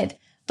so good.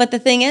 But the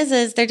thing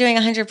is they're doing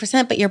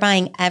 100%, but you're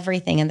buying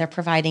everything and they're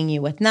providing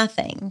you with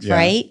nothing,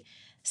 right?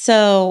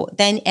 So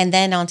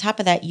then on top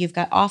of that, you've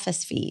got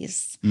office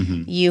fees.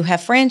 You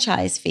have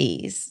franchise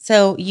fees.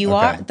 So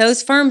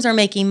those firms are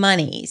making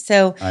money.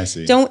 So I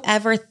see. Don't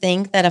ever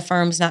think that a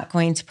firm's not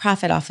going to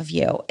profit off of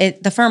you.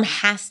 The firm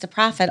has to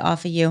profit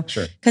off of you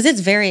because it's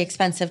very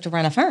expensive to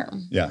run a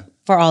firm. Yeah.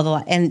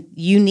 And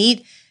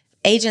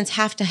agents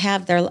have to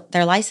have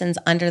their license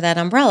under that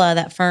umbrella,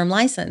 that firm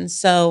license.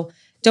 So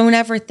don't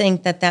ever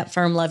think that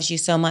firm loves you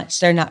so much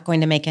they're not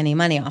going to make any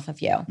money off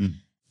of you.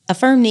 A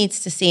firm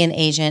needs to see an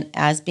agent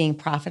as being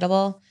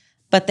profitable,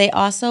 but they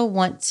also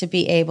want to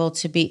be able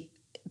to be,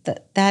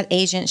 that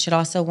agent should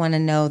also want to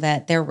know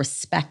that they're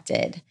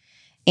respected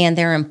and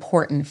they're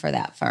important for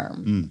that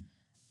firm.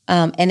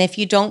 And if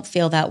you don't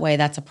feel that way,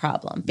 that's a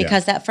problem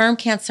because that firm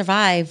can't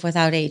survive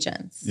without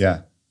agents.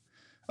 Yeah.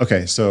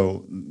 Okay.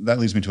 So that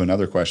leads me to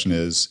another question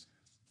is,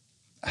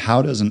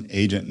 how does an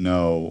agent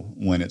know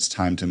when it's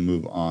time to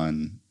move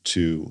on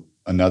to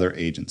another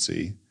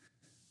agency,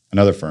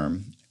 another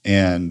firm,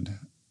 and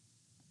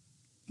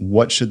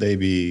what should they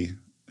be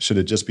should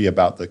it just be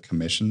about the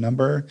commission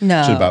number?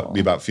 No. Should it be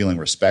about feeling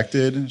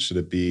respected? Should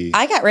it be?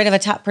 I got rid of a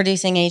top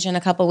producing agent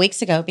a couple of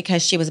weeks ago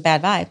because she was a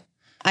bad vibe.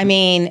 I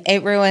mean,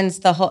 it ruins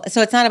the whole.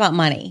 So it's not about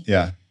money.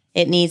 Yeah.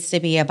 It needs to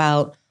be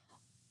about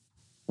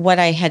what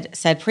I had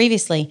said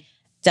previously.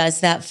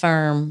 Does that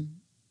firm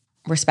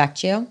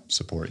respect you?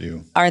 Support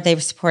you? Are they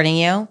supporting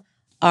you?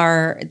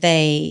 Are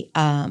they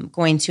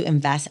going to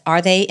invest?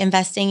 Are they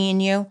investing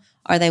in you?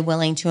 Are they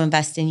willing to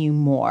invest in you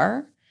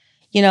more?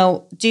 You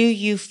know, do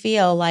you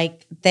feel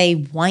like they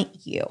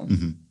want you?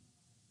 Mm-hmm.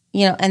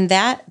 You know, and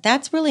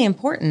that's really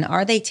important.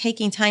 Are they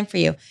taking time for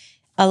you?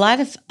 A lot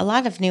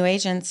of new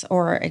agents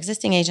or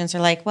existing agents are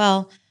like,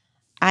 well,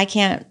 I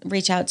can't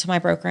reach out to my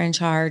broker in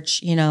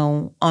charge, you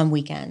know, on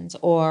weekends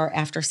or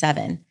after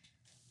 7.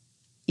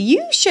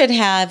 You should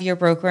have your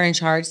broker in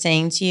charge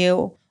saying to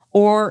you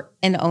or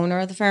an owner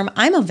of the firm,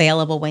 I'm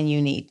available when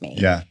you need me.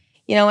 Yeah.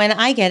 You know, and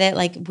I get it.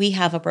 Like we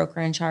have a broker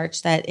in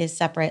charge that is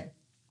separate,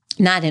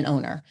 not an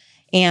owner.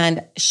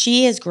 And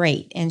she is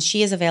great and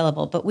she is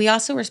available, but we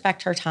also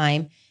respect her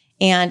time.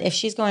 And if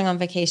she's going on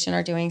vacation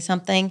or doing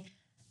something,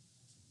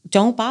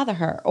 don't bother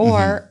her.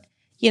 Or,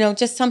 you know,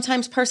 just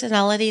sometimes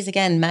personalities,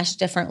 again, mesh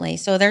differently.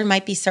 So there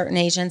might be certain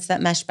agents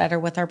that mesh better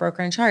with our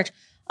broker in charge.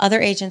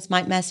 Other agents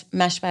might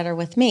mesh better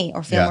with me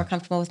or feel more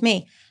comfortable with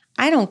me.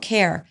 I don't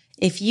care.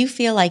 If you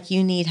feel like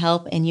you need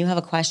help and you have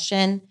a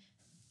question,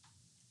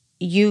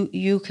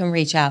 you can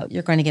reach out.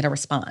 You're going to get a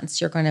response.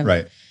 You're going to,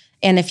 right.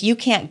 And if you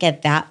can't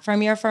get that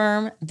from your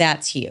firm,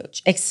 that's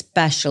huge,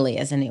 especially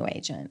as a new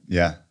agent.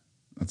 Yeah,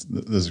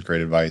 this is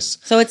great advice.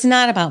 So it's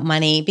not about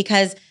money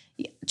because,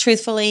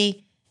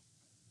 truthfully,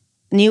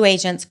 new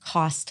agents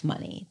cost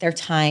money. They're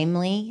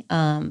timely.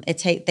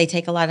 They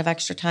take a lot of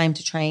extra time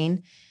to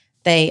train.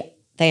 They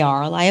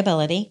are a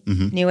liability.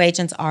 Mm-hmm. New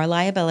agents are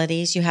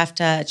liabilities. You have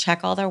to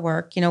check all their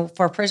work. You know,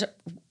 for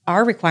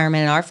our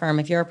requirement in our firm,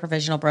 if you're a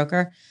provisional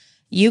broker,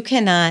 you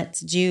cannot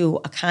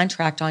do a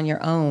contract on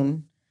your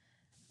own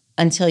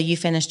until you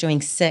finish doing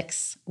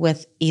 6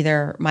 with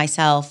either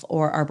myself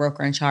or our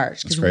broker in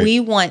charge. Because we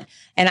want,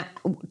 and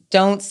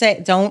don't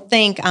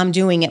think I'm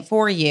doing it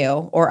for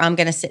you or I'm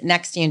going to sit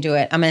next to you and do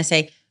it. I'm going to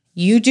say,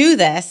 you do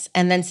this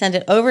and then send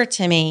it over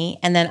to me.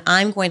 And then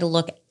I'm going to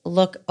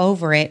look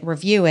over it,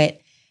 review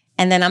it.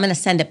 And then I'm going to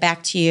send it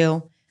back to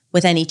you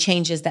with any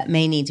changes that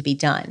may need to be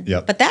done.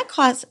 Yep. But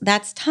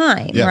that's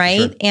time, right?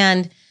 Sure.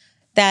 And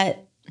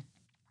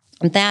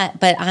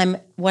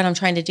what I'm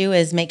trying to do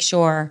is make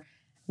sure,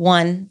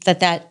 1,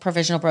 that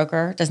provisional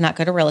broker does not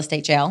go to real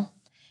estate jail.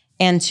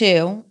 And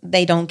 2,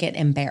 they don't get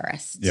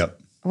embarrassed. Yep.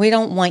 We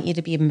don't want you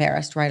to be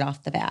embarrassed right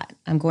off the bat.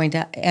 And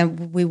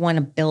we want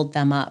to build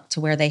them up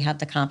to where they have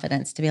the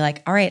confidence to be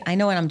like, all right, I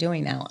know what I'm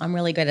doing now. I'm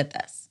really good at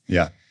this.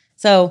 Yeah.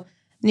 So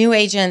new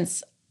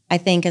agents, I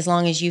think as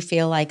long as you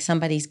feel like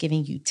somebody's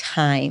giving you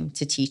time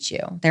to teach you,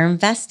 they're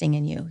investing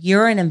in you.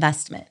 You're an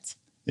investment.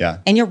 Yeah.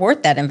 And you're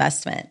worth that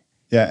investment.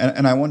 Yeah.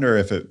 And I wonder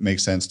if it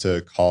makes sense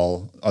to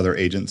call other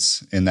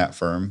agents in that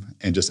firm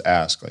and just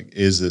ask, like,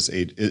 is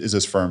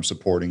this firm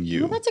supporting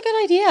you? Well, that's a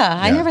good idea. Yeah.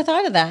 I never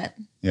thought of that.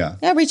 Yeah.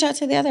 Yeah. Reach out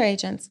to the other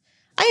agents.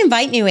 I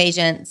invite new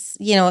agents,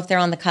 you know, if they're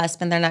on the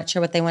cusp and they're not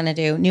sure what they want to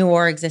do, new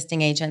or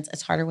existing agents.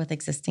 It's harder with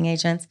existing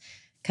agents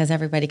because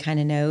everybody kind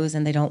of knows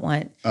and they don't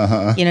want,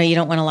 you know, you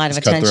don't want a lot of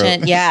attention.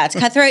 Cutthroat. Yeah, it's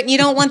cutthroat. And you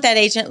don't want that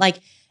agent.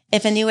 Like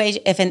if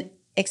an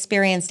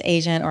experienced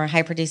agent or a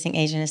high producing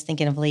agent is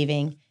thinking of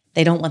leaving,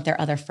 they don't want their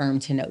other firm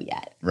to know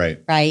yet.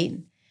 Right. Right.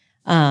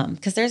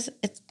 Because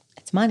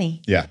it's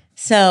money. Yeah.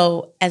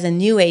 So as a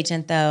new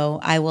agent, though,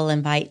 I will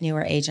invite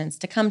newer agents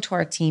to come to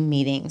our team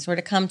meetings or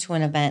to come to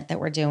an event that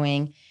we're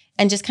doing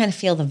and just kind of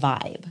feel the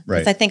vibe. Right.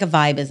 Because I think a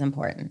vibe is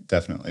important.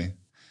 Definitely.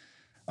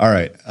 All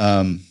right.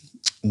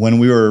 When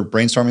we were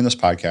brainstorming this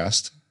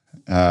podcast,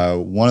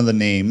 one of the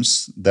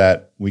names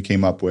that you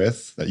came up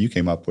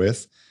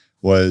with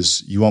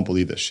was "You won't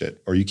believe this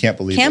shit" or "You can't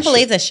believe this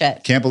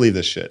shit." Can't believe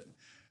this shit.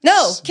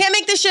 No, can't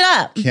make this shit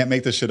up. Can't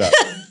make this shit up.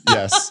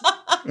 Yes.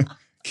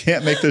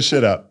 Can't make this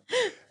shit up.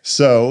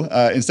 So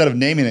instead of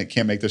naming it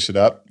 "Can't Make This Shit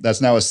Up," that's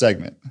now a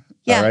segment.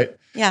 Yeah. All right.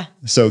 Yeah.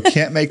 So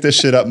can't make this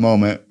shit up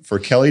moment for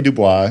Kelly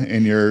Dubois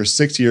in your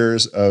 6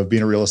 years of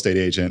being a real estate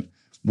agent.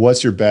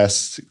 What's your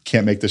best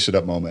can't make this shit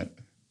up moment?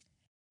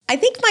 I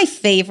think my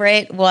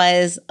favorite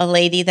was a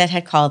lady that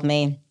had called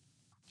me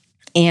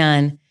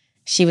and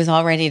she was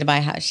all ready to buy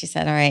a house. She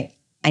said, all right,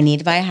 I need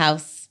to buy a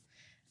house.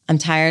 I'm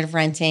tired of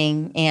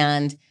renting.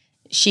 And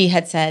she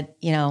had said,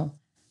 you know,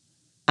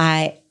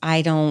 I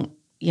don't,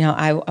 you know,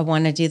 I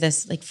want to do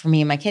this like for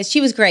me and my kids.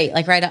 She was great.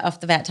 Like right off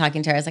the bat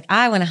talking to her, I was like,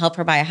 I want to help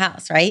her buy a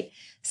house. Right.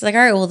 So like,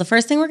 all right, well, the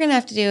first thing we're going to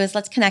have to do is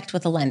let's connect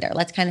with a lender.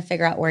 Let's kind of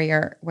figure out where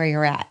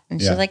you're at.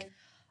 And she's like,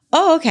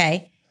 oh,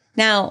 okay.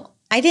 Now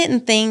I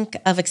didn't think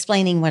of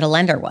explaining what a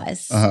lender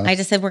was. Uh-huh. I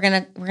just said, we're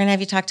going to have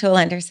you talk to a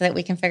lender so that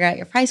we can figure out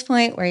your price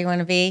point, where you want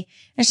to be.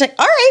 And she's like,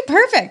 all right,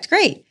 perfect.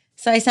 Great.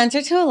 So I sent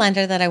her to a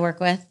lender that I work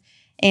with.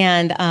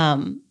 And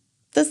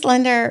this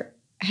lender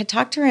had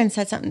talked to her and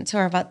said something to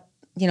her about,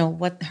 you know,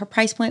 what her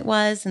price point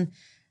was. And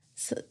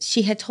so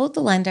she had told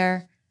the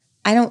lender,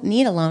 I don't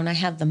need a loan. I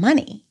have the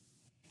money.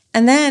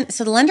 And then,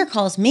 so the lender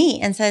calls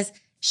me and says,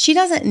 she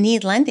doesn't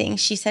need lending.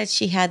 She said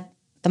she had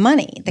the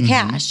money, the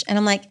cash. And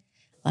I'm like,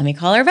 let me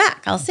call her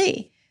back. I'll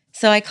see.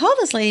 So I called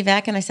this lady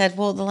back and I said,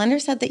 well, the lender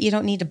said that you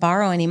don't need to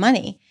borrow any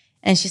money.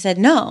 And she said,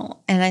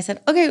 no. And I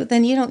said, okay,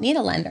 then you don't need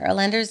a lender. A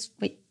lender's,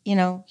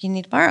 you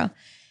need to borrow.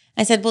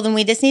 I said, well, then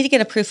we just need to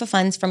get a proof of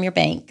funds from your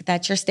bank.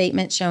 That's your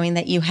statement showing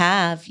that you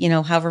have,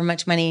 however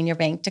much money in your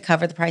bank to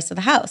cover the price of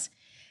the house.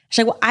 She's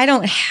like, well, I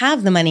don't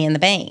have the money in the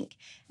bank.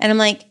 And I'm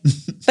like,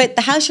 but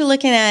the house you're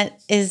looking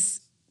at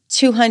is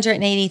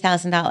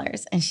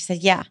 $280,000. And she said,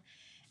 yeah.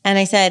 And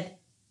I said,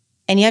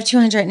 and you have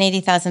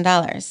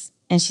 $280,000.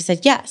 And she said,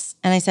 yes.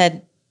 And I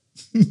said,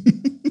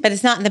 but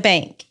it's not in the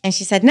bank. And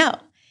she said, no.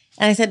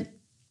 And I said,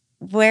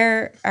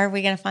 where are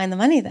we going to find the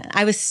money then?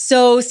 I was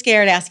so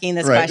scared asking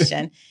this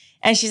question.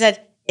 And she said,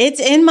 it's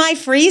in my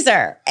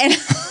freezer. And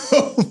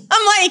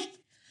I'm like,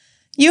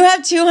 you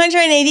have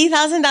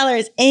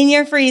 $280,000 in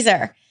your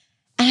freezer.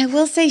 And I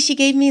will say she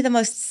gave me the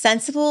most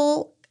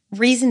sensible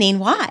reasoning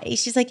why.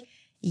 She's like,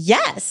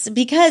 yes,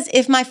 because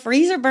if my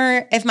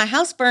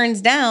house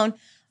burns down,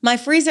 my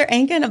freezer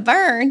ain't going to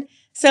burn.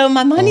 So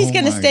my money's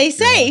going to stay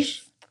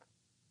safe.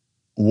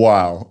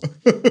 Wow.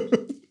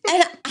 And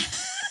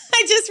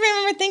I just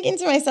remember thinking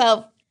to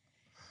myself,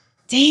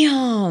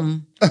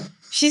 damn,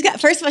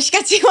 first of all, she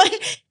got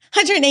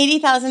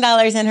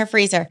 $280,000 in her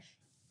freezer.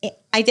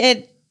 I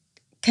did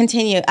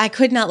continue. I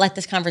could not let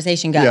this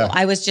conversation go. Yeah.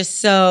 I was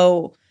just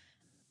so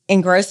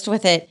engrossed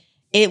with it.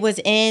 It was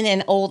in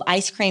an old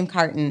ice cream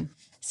carton.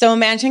 So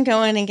imagine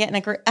going and getting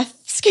a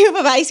scoop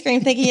of ice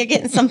cream, thinking you're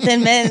getting some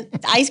Thin Mint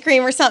ice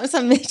cream or something,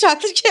 some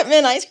chocolate chip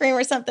mint ice cream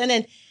or something,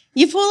 and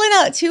you pulling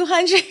out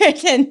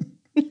 $290,000,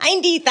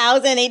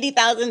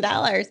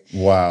 $80,000.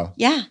 Wow.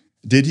 Yeah.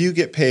 Did you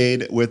get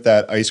paid with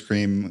that ice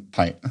cream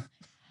pint?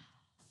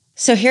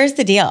 So here's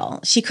the deal.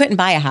 She couldn't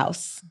buy a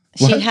house.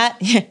 What?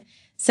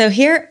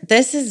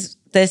 This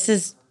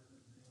is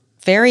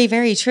very,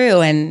 very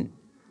true. And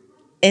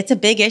it's a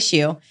big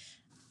issue.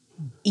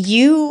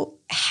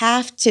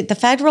 The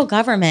federal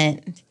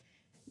government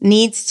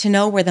needs to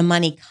know where the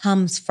money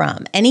comes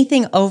from.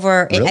 Anything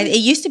over, really? It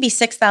used to be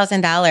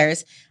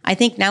 $6,000. I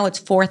think now it's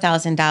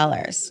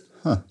 $4,000.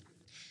 Huh.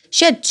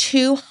 She had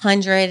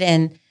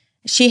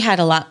she had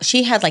a lot.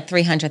 She had like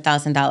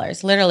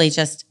 $300,000 literally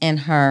just in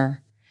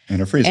her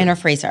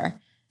freezer.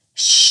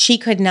 She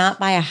could not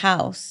buy a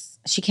house.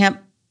 She can't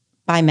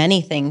buy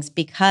many things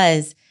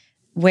because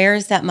where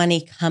is that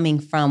money coming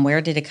from?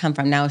 Where did it come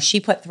from? Now, if she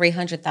put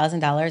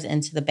 $300,000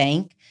 into the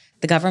bank,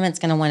 the government's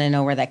going to want to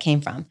know where that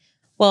came from.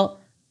 Well,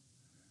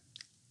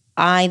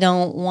 I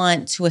don't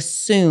want to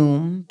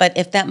assume, but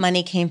if that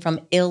money came from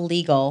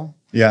illegal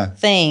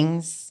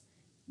things,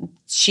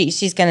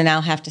 she's going to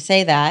now have to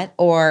say that,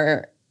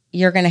 or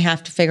you're going to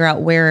have to figure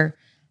out where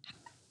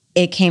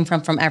it came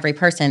from every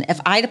person.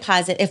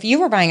 If you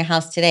were buying a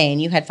house today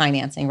and you had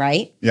financing,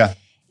 right? Yeah.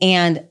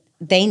 And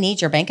they need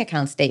your bank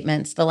account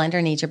statements. The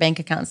lender needs your bank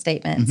account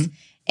statements. Mm-hmm.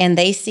 And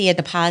they see a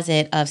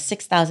deposit of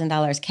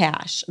 $6,000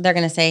 cash. They're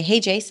going to say,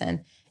 hey,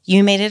 Jason,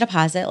 you made a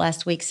deposit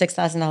last week,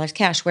 $6,000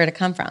 cash. Where'd it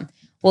come from?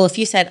 Well, if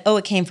you said,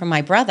 it came from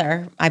my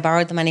brother, I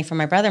borrowed the money from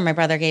my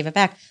brother gave it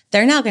back,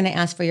 they're now going to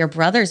ask for your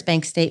brother's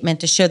bank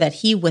statement to show that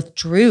he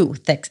withdrew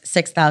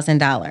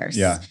 $6,000.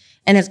 Yeah.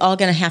 And it's all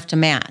going to have to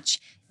match.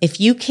 If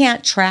you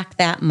can't track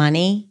that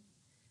money,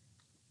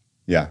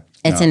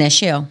 it's an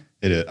issue.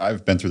 It is.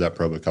 I've been through that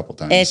probe a couple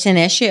times. It's an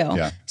issue.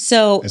 Yeah.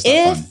 So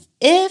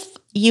if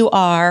you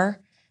are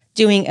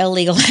doing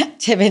illegal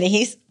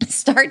activities,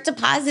 start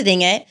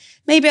depositing it,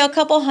 maybe a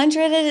couple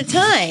hundred at a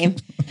time.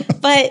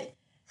 But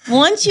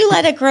once you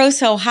let it grow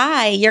so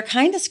high, you're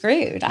kind of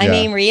screwed. I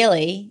mean,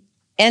 really.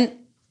 And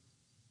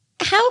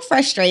how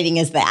frustrating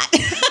is that?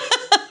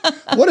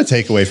 What a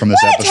takeaway from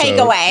this episode.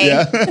 Takeaway.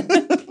 Yeah.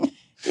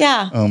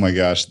 Yeah. Oh my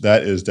gosh.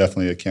 That is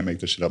definitely a can't make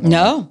this shit up.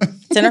 No,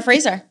 it's in her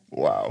freezer.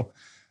 Wow.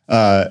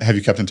 Have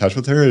you kept in touch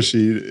with her?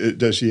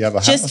 Does she have a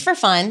house? Just for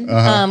fun.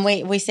 Uh-huh.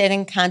 We stayed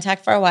in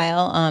contact for a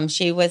while.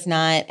 She was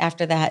not,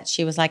 after that,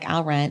 she was like,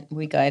 I'll rent.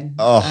 We good.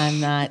 Oh. I'm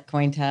not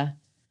going to.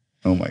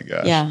 Oh my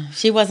gosh. Yeah.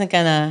 She wasn't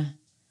going to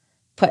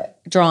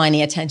draw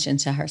any attention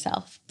to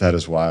herself. That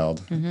is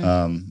wild.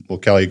 Mm-hmm. Well,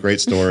 Kelly, great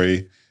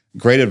story.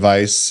 Great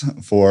advice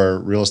for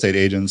real estate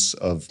agents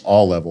of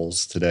all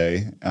levels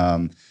today.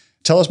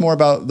 Tell us more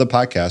about the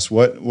podcast.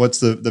 What's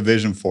the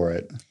vision for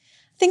it? I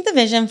think the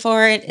vision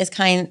for it is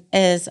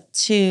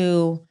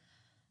to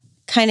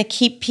kind of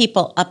keep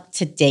people up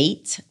to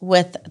date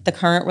with the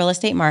current real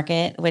estate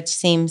market, which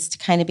seems to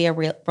kind of be a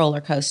real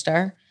roller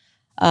coaster.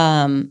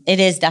 It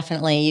is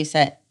definitely, you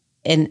said,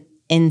 an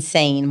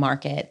insane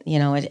market.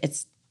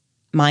 It's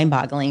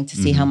mind-boggling to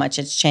see how much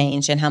it's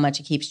changed and how much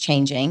it keeps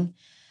changing.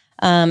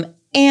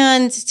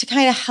 And to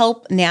kind of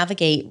help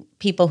navigate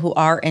people who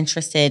are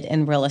interested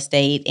in real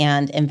estate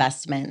and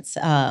investments,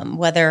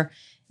 whether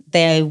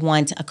they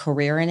want a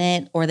career in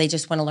it or they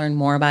just want to learn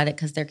more about it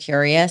because they're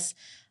curious.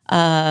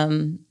 Not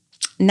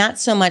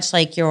so much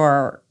like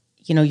your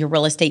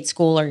real estate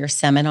school or your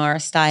seminar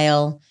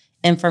style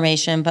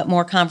information, but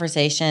more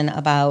conversation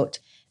about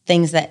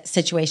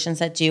situations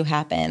that do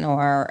happen,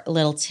 or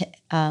little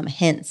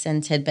hints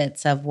and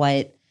tidbits of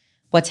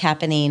what's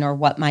happening or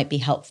what might be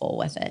helpful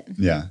with it.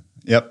 Yeah.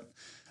 Yep.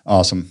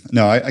 Awesome.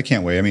 No, I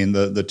can't wait. I mean,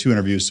 the 2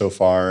 interviews so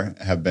far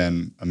have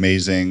been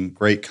amazing,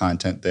 great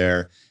content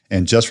there.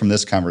 And just from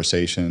this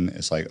conversation,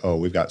 it's like, oh,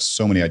 we've got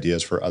so many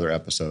ideas for other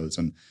episodes.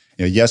 And,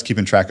 yes,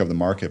 keeping track of the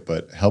market,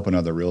 but helping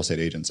other real estate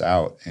agents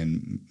out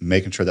and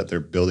making sure that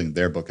they're building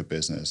their book of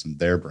business and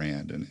their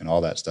brand and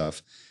all that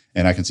stuff.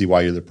 And I can see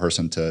why you're the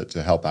person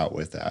to help out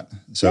with that.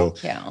 So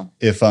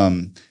if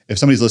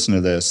somebody's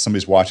listening to this,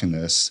 somebody's watching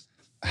this,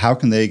 how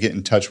can they get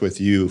in touch with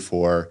you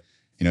for,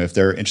 if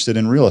they're interested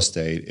in real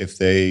estate, if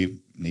they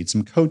need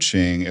some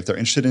coaching, if they're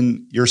interested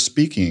in your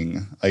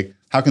speaking, like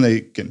how can they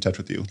get in touch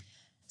with you?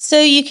 So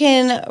you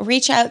can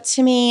reach out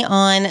to me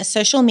on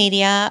social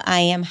media. I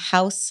am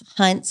House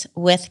Hunt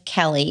with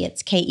Kelley.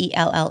 It's Kelley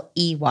for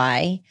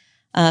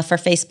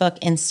Facebook,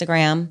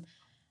 Instagram.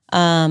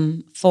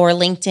 For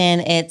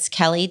LinkedIn, it's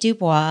Kelley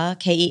Dubois,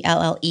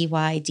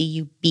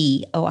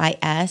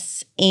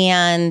 KelleyDubois.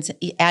 And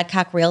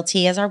Adcock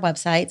Realty is our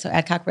website. So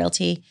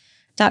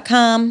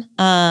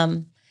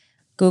adcockrealty.com.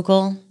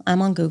 Google,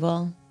 I'm on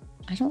Google.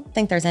 I don't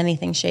think there's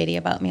anything shady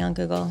about me on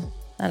Google.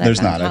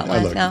 There's not.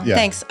 I looked. No, yeah.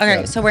 Thanks.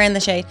 Okay, so we're in the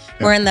shade.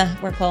 Yeah.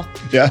 We're cool.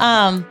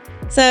 Yeah.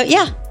 So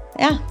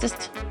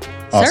just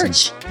awesome.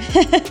 Search.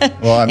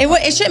 Well,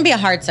 it shouldn't be a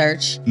hard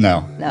search.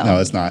 No,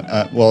 it's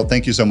not. Well,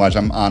 thank you so much.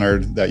 I'm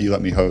honored that you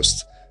let me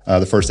host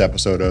the first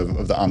episode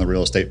of the On the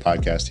Real Estate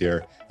podcast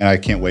here, and I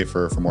can't wait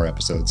for more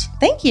episodes.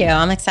 Thank you.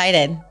 I'm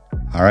excited.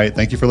 All right.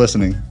 Thank you for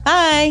listening.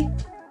 Bye.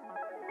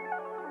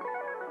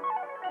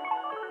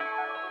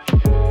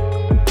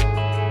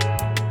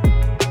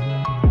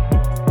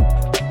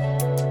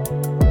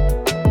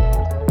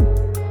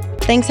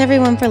 Thanks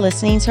everyone for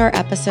listening to our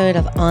episode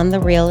of On the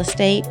Real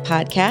Estate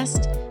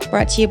podcast,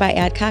 brought to you by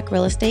Adcock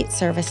Real Estate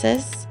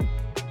Services.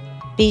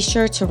 Be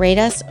sure to rate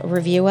us,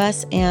 review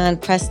us,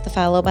 and press the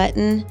follow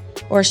button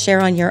or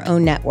share on your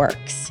own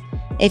networks.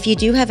 If you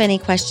do have any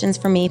questions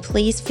for me,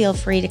 please feel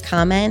free to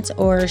comment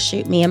or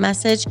shoot me a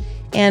message,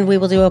 and we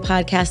will do a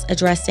podcast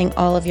addressing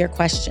all of your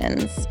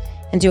questions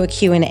and do a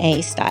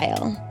Q&A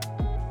style.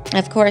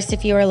 Of course,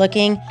 if you are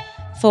looking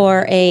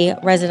for a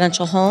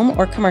residential home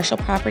or commercial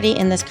property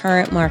in this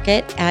current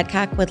market,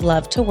 Adcock would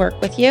love to work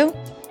with you,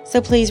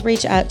 so please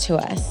reach out to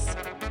us.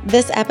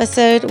 This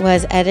episode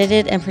was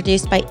edited and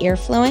produced by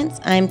Earfluence.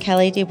 I'm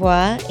Kelley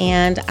Dubois,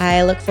 and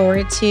I look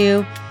forward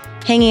to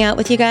hanging out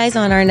with you guys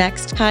on our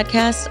next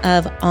podcast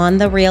of On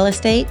the Real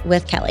Estate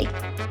with Kelley.